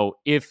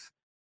 if,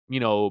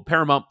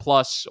 Paramount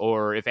Plus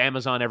or if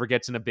Amazon ever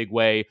gets in a big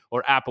way,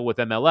 or Apple with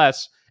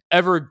MLS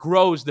ever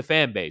grows the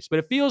fan base. But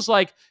it feels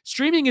like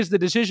streaming is the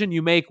decision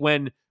you make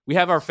when we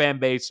have our fan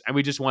base and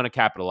we just want to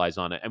capitalize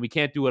on it. And we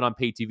can't do it on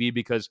pay TV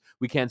because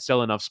we can't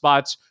sell enough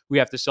spots. We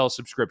have to sell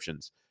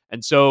subscriptions.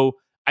 And so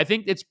I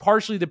think it's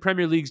partially the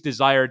Premier League's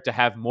desire to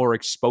have more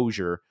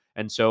exposure.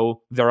 And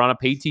so they're on a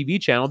pay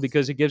TV channel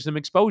because it gives them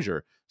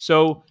exposure.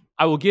 So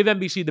I will give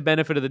NBC the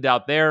benefit of the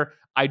doubt there.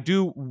 I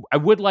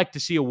would like to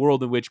see a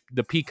world in which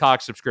the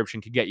Peacock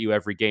subscription can get you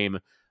every game.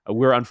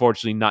 We're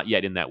unfortunately not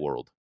yet in that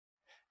world.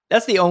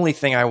 That's the only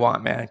thing I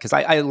want, man, because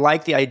I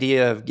like the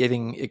idea of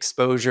giving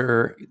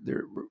exposure.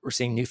 We're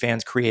seeing new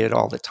fans created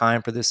all the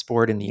time for this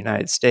sport in the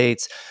United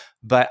States,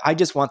 but I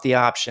just want the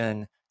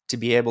option to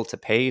be able to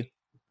pay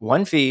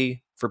one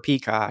fee for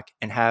Peacock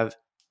and have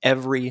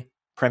every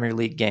Premier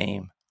League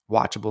game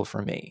watchable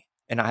for me,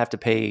 and I have to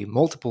pay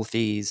multiple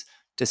fees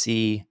to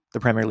see the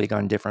Premier League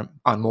on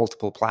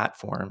multiple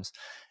platforms.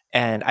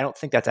 And I don't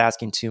think that's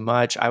asking too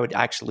much. I would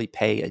actually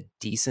pay a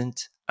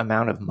decent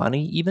amount of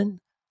money,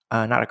 even.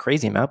 Not a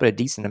crazy amount, but a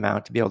decent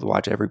amount to be able to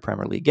watch every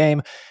Premier League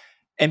game.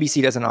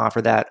 NBC doesn't offer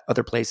that.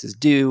 Other places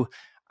do.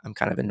 I'm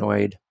kind of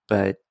annoyed,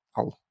 but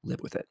I'll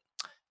live with it.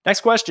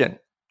 Next question.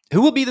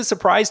 Who will be the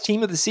surprise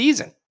team of the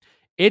season?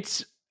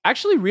 It's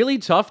actually really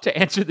tough to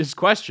answer this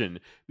question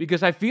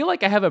because I feel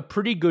like I have a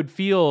pretty good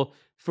feel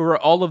for where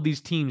all of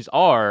these teams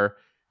are.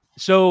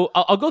 So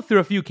I'll go through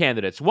a few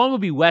candidates. One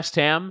would be West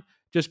Ham,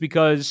 just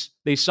because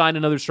they signed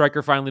another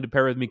striker finally to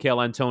pair with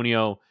Mikel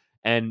Antonio,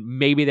 and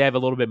maybe they have a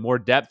little bit more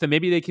depth, and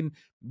maybe they can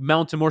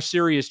mount a more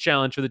serious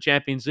challenge for the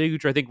Champions League,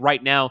 which I think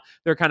right now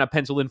they're kind of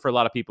penciled in for a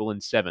lot of people in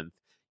 7th.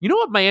 You know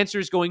what my answer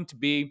is going to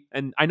be?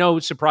 And I know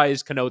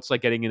surprise connotes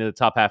like getting into the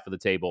top half of the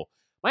table.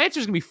 My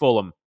answer is going to be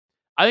Fulham.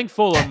 I think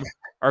Fulham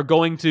are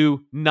going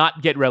to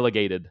not get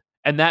relegated,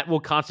 and that will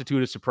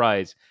constitute a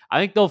surprise. I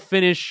think they'll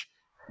finish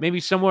maybe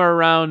somewhere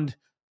around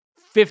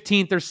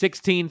 15th or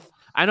 16th.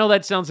 I know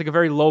that sounds like a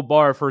very low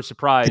bar for a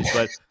surprise,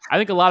 but I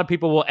think a lot of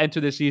people will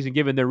enter this season,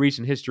 given their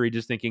recent history,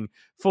 just thinking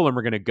Fulham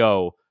are going to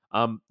go.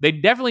 They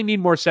definitely need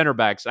more center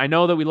backs. I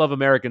know that we love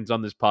Americans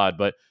on this pod,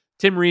 but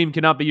Tim Ream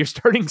cannot be your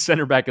starting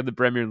center back in the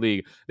Premier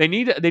League. They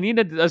need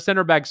a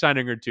center back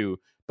signing or two,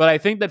 but I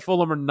think that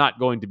Fulham are not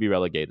going to be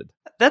relegated.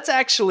 That's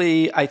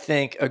actually, I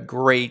think, a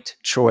great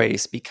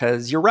choice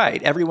because you're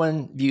right.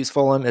 Everyone views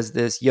Fulham as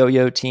this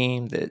yo-yo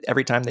team that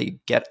every time they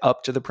get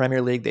up to the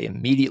Premier League, they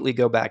immediately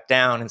go back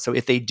down. And so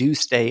if they do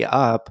stay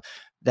up,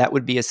 that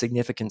would be a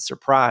significant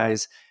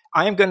surprise.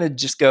 I am going to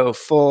just go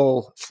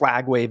full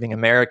flag-waving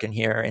American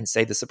here and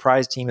say the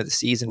surprise team of the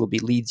season will be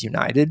Leeds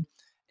United.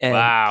 And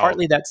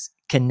partly that's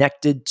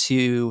connected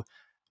to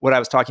what I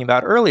was talking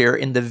about earlier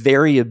in the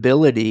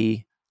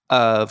variability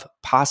of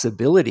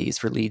possibilities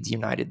for Leeds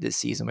United this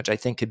season, which I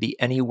think could be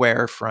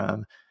anywhere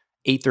from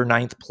 8th or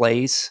 9th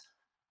place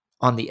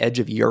on the edge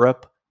of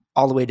Europe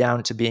all the way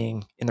down to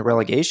being in the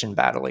relegation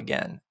battle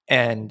again.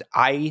 And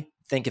I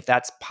think if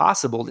that's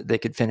possible, that they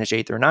could finish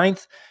 8th or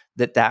 9th,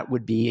 that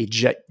would be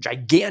a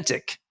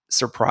gigantic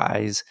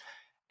surprise.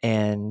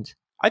 And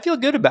I feel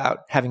good about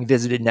having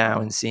visited now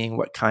and seeing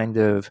what kind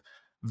of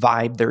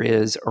vibe there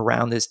is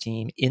around this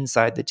team,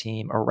 inside the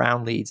team,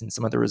 around Leeds, and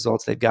some of the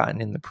results they've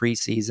gotten in the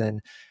preseason.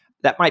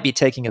 That might be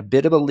taking a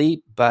bit of a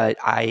leap, but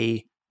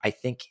I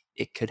think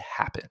it could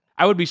happen.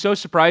 I would be so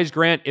surprised,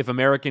 Grant, if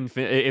American,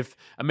 Leeds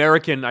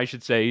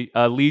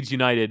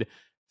United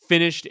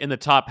finished in the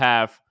top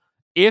half.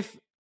 If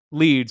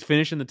Leeds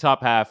finish in the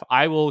top half,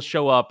 I will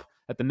show up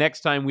at the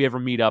next time we ever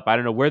meet up. I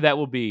don't know where that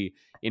will be,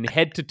 in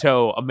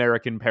head-to-toe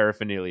American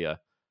paraphernalia.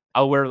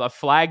 I'll wear a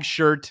flag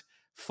shirt,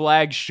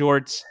 flag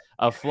shorts,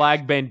 a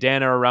flag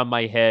bandana around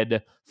my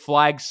head,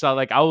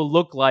 I will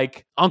look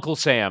like Uncle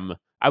Sam.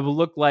 I will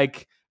look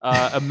like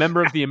a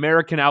member of the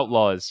American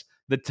Outlaws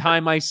the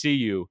time I see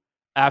you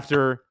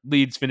after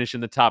Leeds finish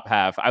in the top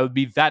half. I would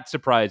be that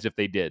surprised if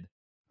they did.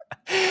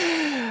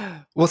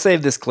 We'll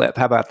save this clip.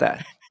 How about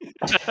that?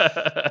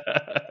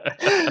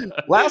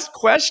 Last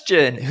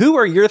question. Who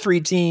are your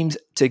 3 teams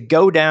to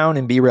go down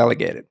and be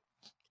relegated?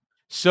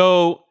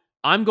 So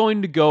I'm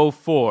going to go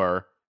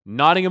for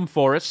Nottingham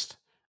Forest,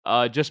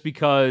 just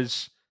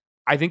because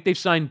I think they've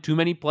signed too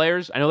many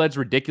players. I know that's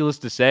ridiculous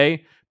to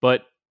say,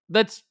 but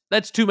that's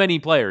too many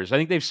players. I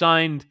think they've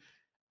signed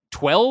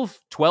 12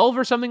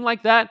 or something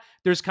like that.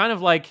 There's kind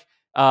of like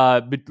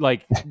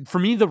for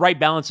me, the right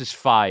balance is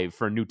 5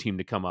 for a new team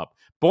to come up.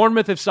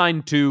 Bournemouth have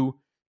signed 2.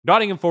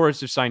 Nottingham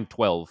Forest have signed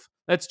 12.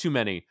 That's too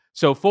many.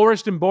 So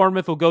Forest and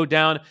Bournemouth will go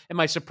down, and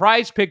my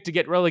surprise pick to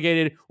get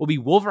relegated will be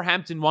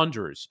Wolverhampton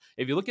Wanderers.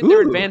 If you look at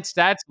their advanced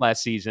stats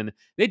last season,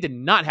 they did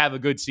not have a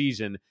good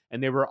season,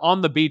 and they were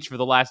on the beach for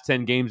the last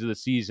 10 games of the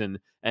season,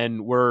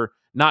 and were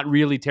not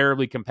really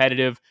terribly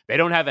competitive. They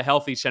don't have a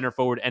healthy center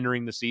forward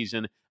entering the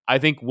season. I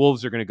think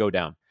Wolves are going to go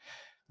down.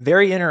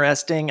 Very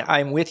interesting.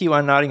 I'm with you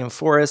on Nottingham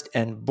Forest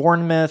and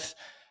Bournemouth,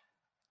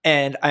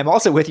 and I'm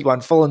also with you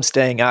on Fulham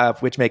staying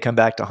up, which may come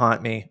back to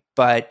haunt me,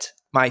 but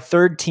my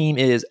 3rd team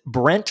is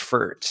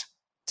Brentford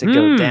to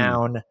go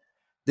down.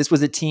 This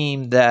was a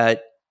team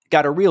that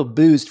got a real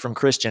boost from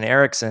Christian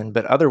Eriksen,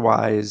 but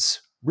otherwise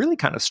really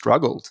kind of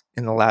struggled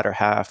in the latter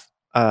half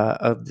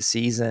of the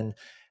season.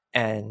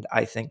 And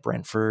I think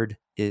Brentford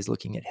is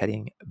looking at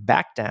heading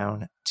back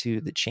down to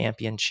the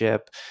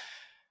Championship.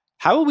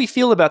 How will we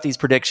feel about these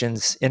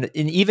predictions in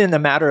even a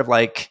matter of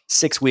like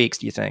 6 weeks,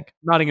 do you think?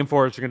 Nottingham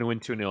Forest are going to win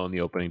 2-0 on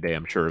the opening day,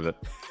 I'm sure of it.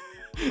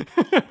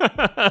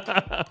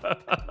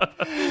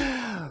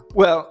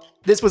 Well,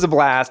 this was a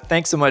blast.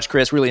 Thanks so much,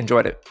 Chris. Really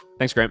enjoyed it.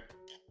 Thanks, Grant.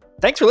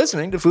 Thanks for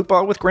listening to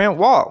Football with Grant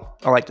Wahl.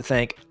 I'd like to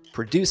thank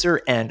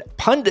producer, and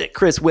pundit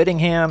Chris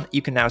Whittingham.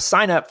 You can now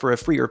sign up for a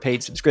free or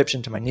paid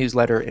subscription to my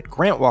newsletter at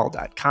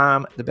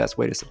grantwall.com. The best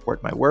way to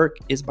support my work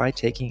is by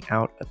taking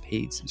out a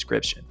paid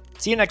subscription.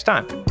 See you next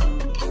time.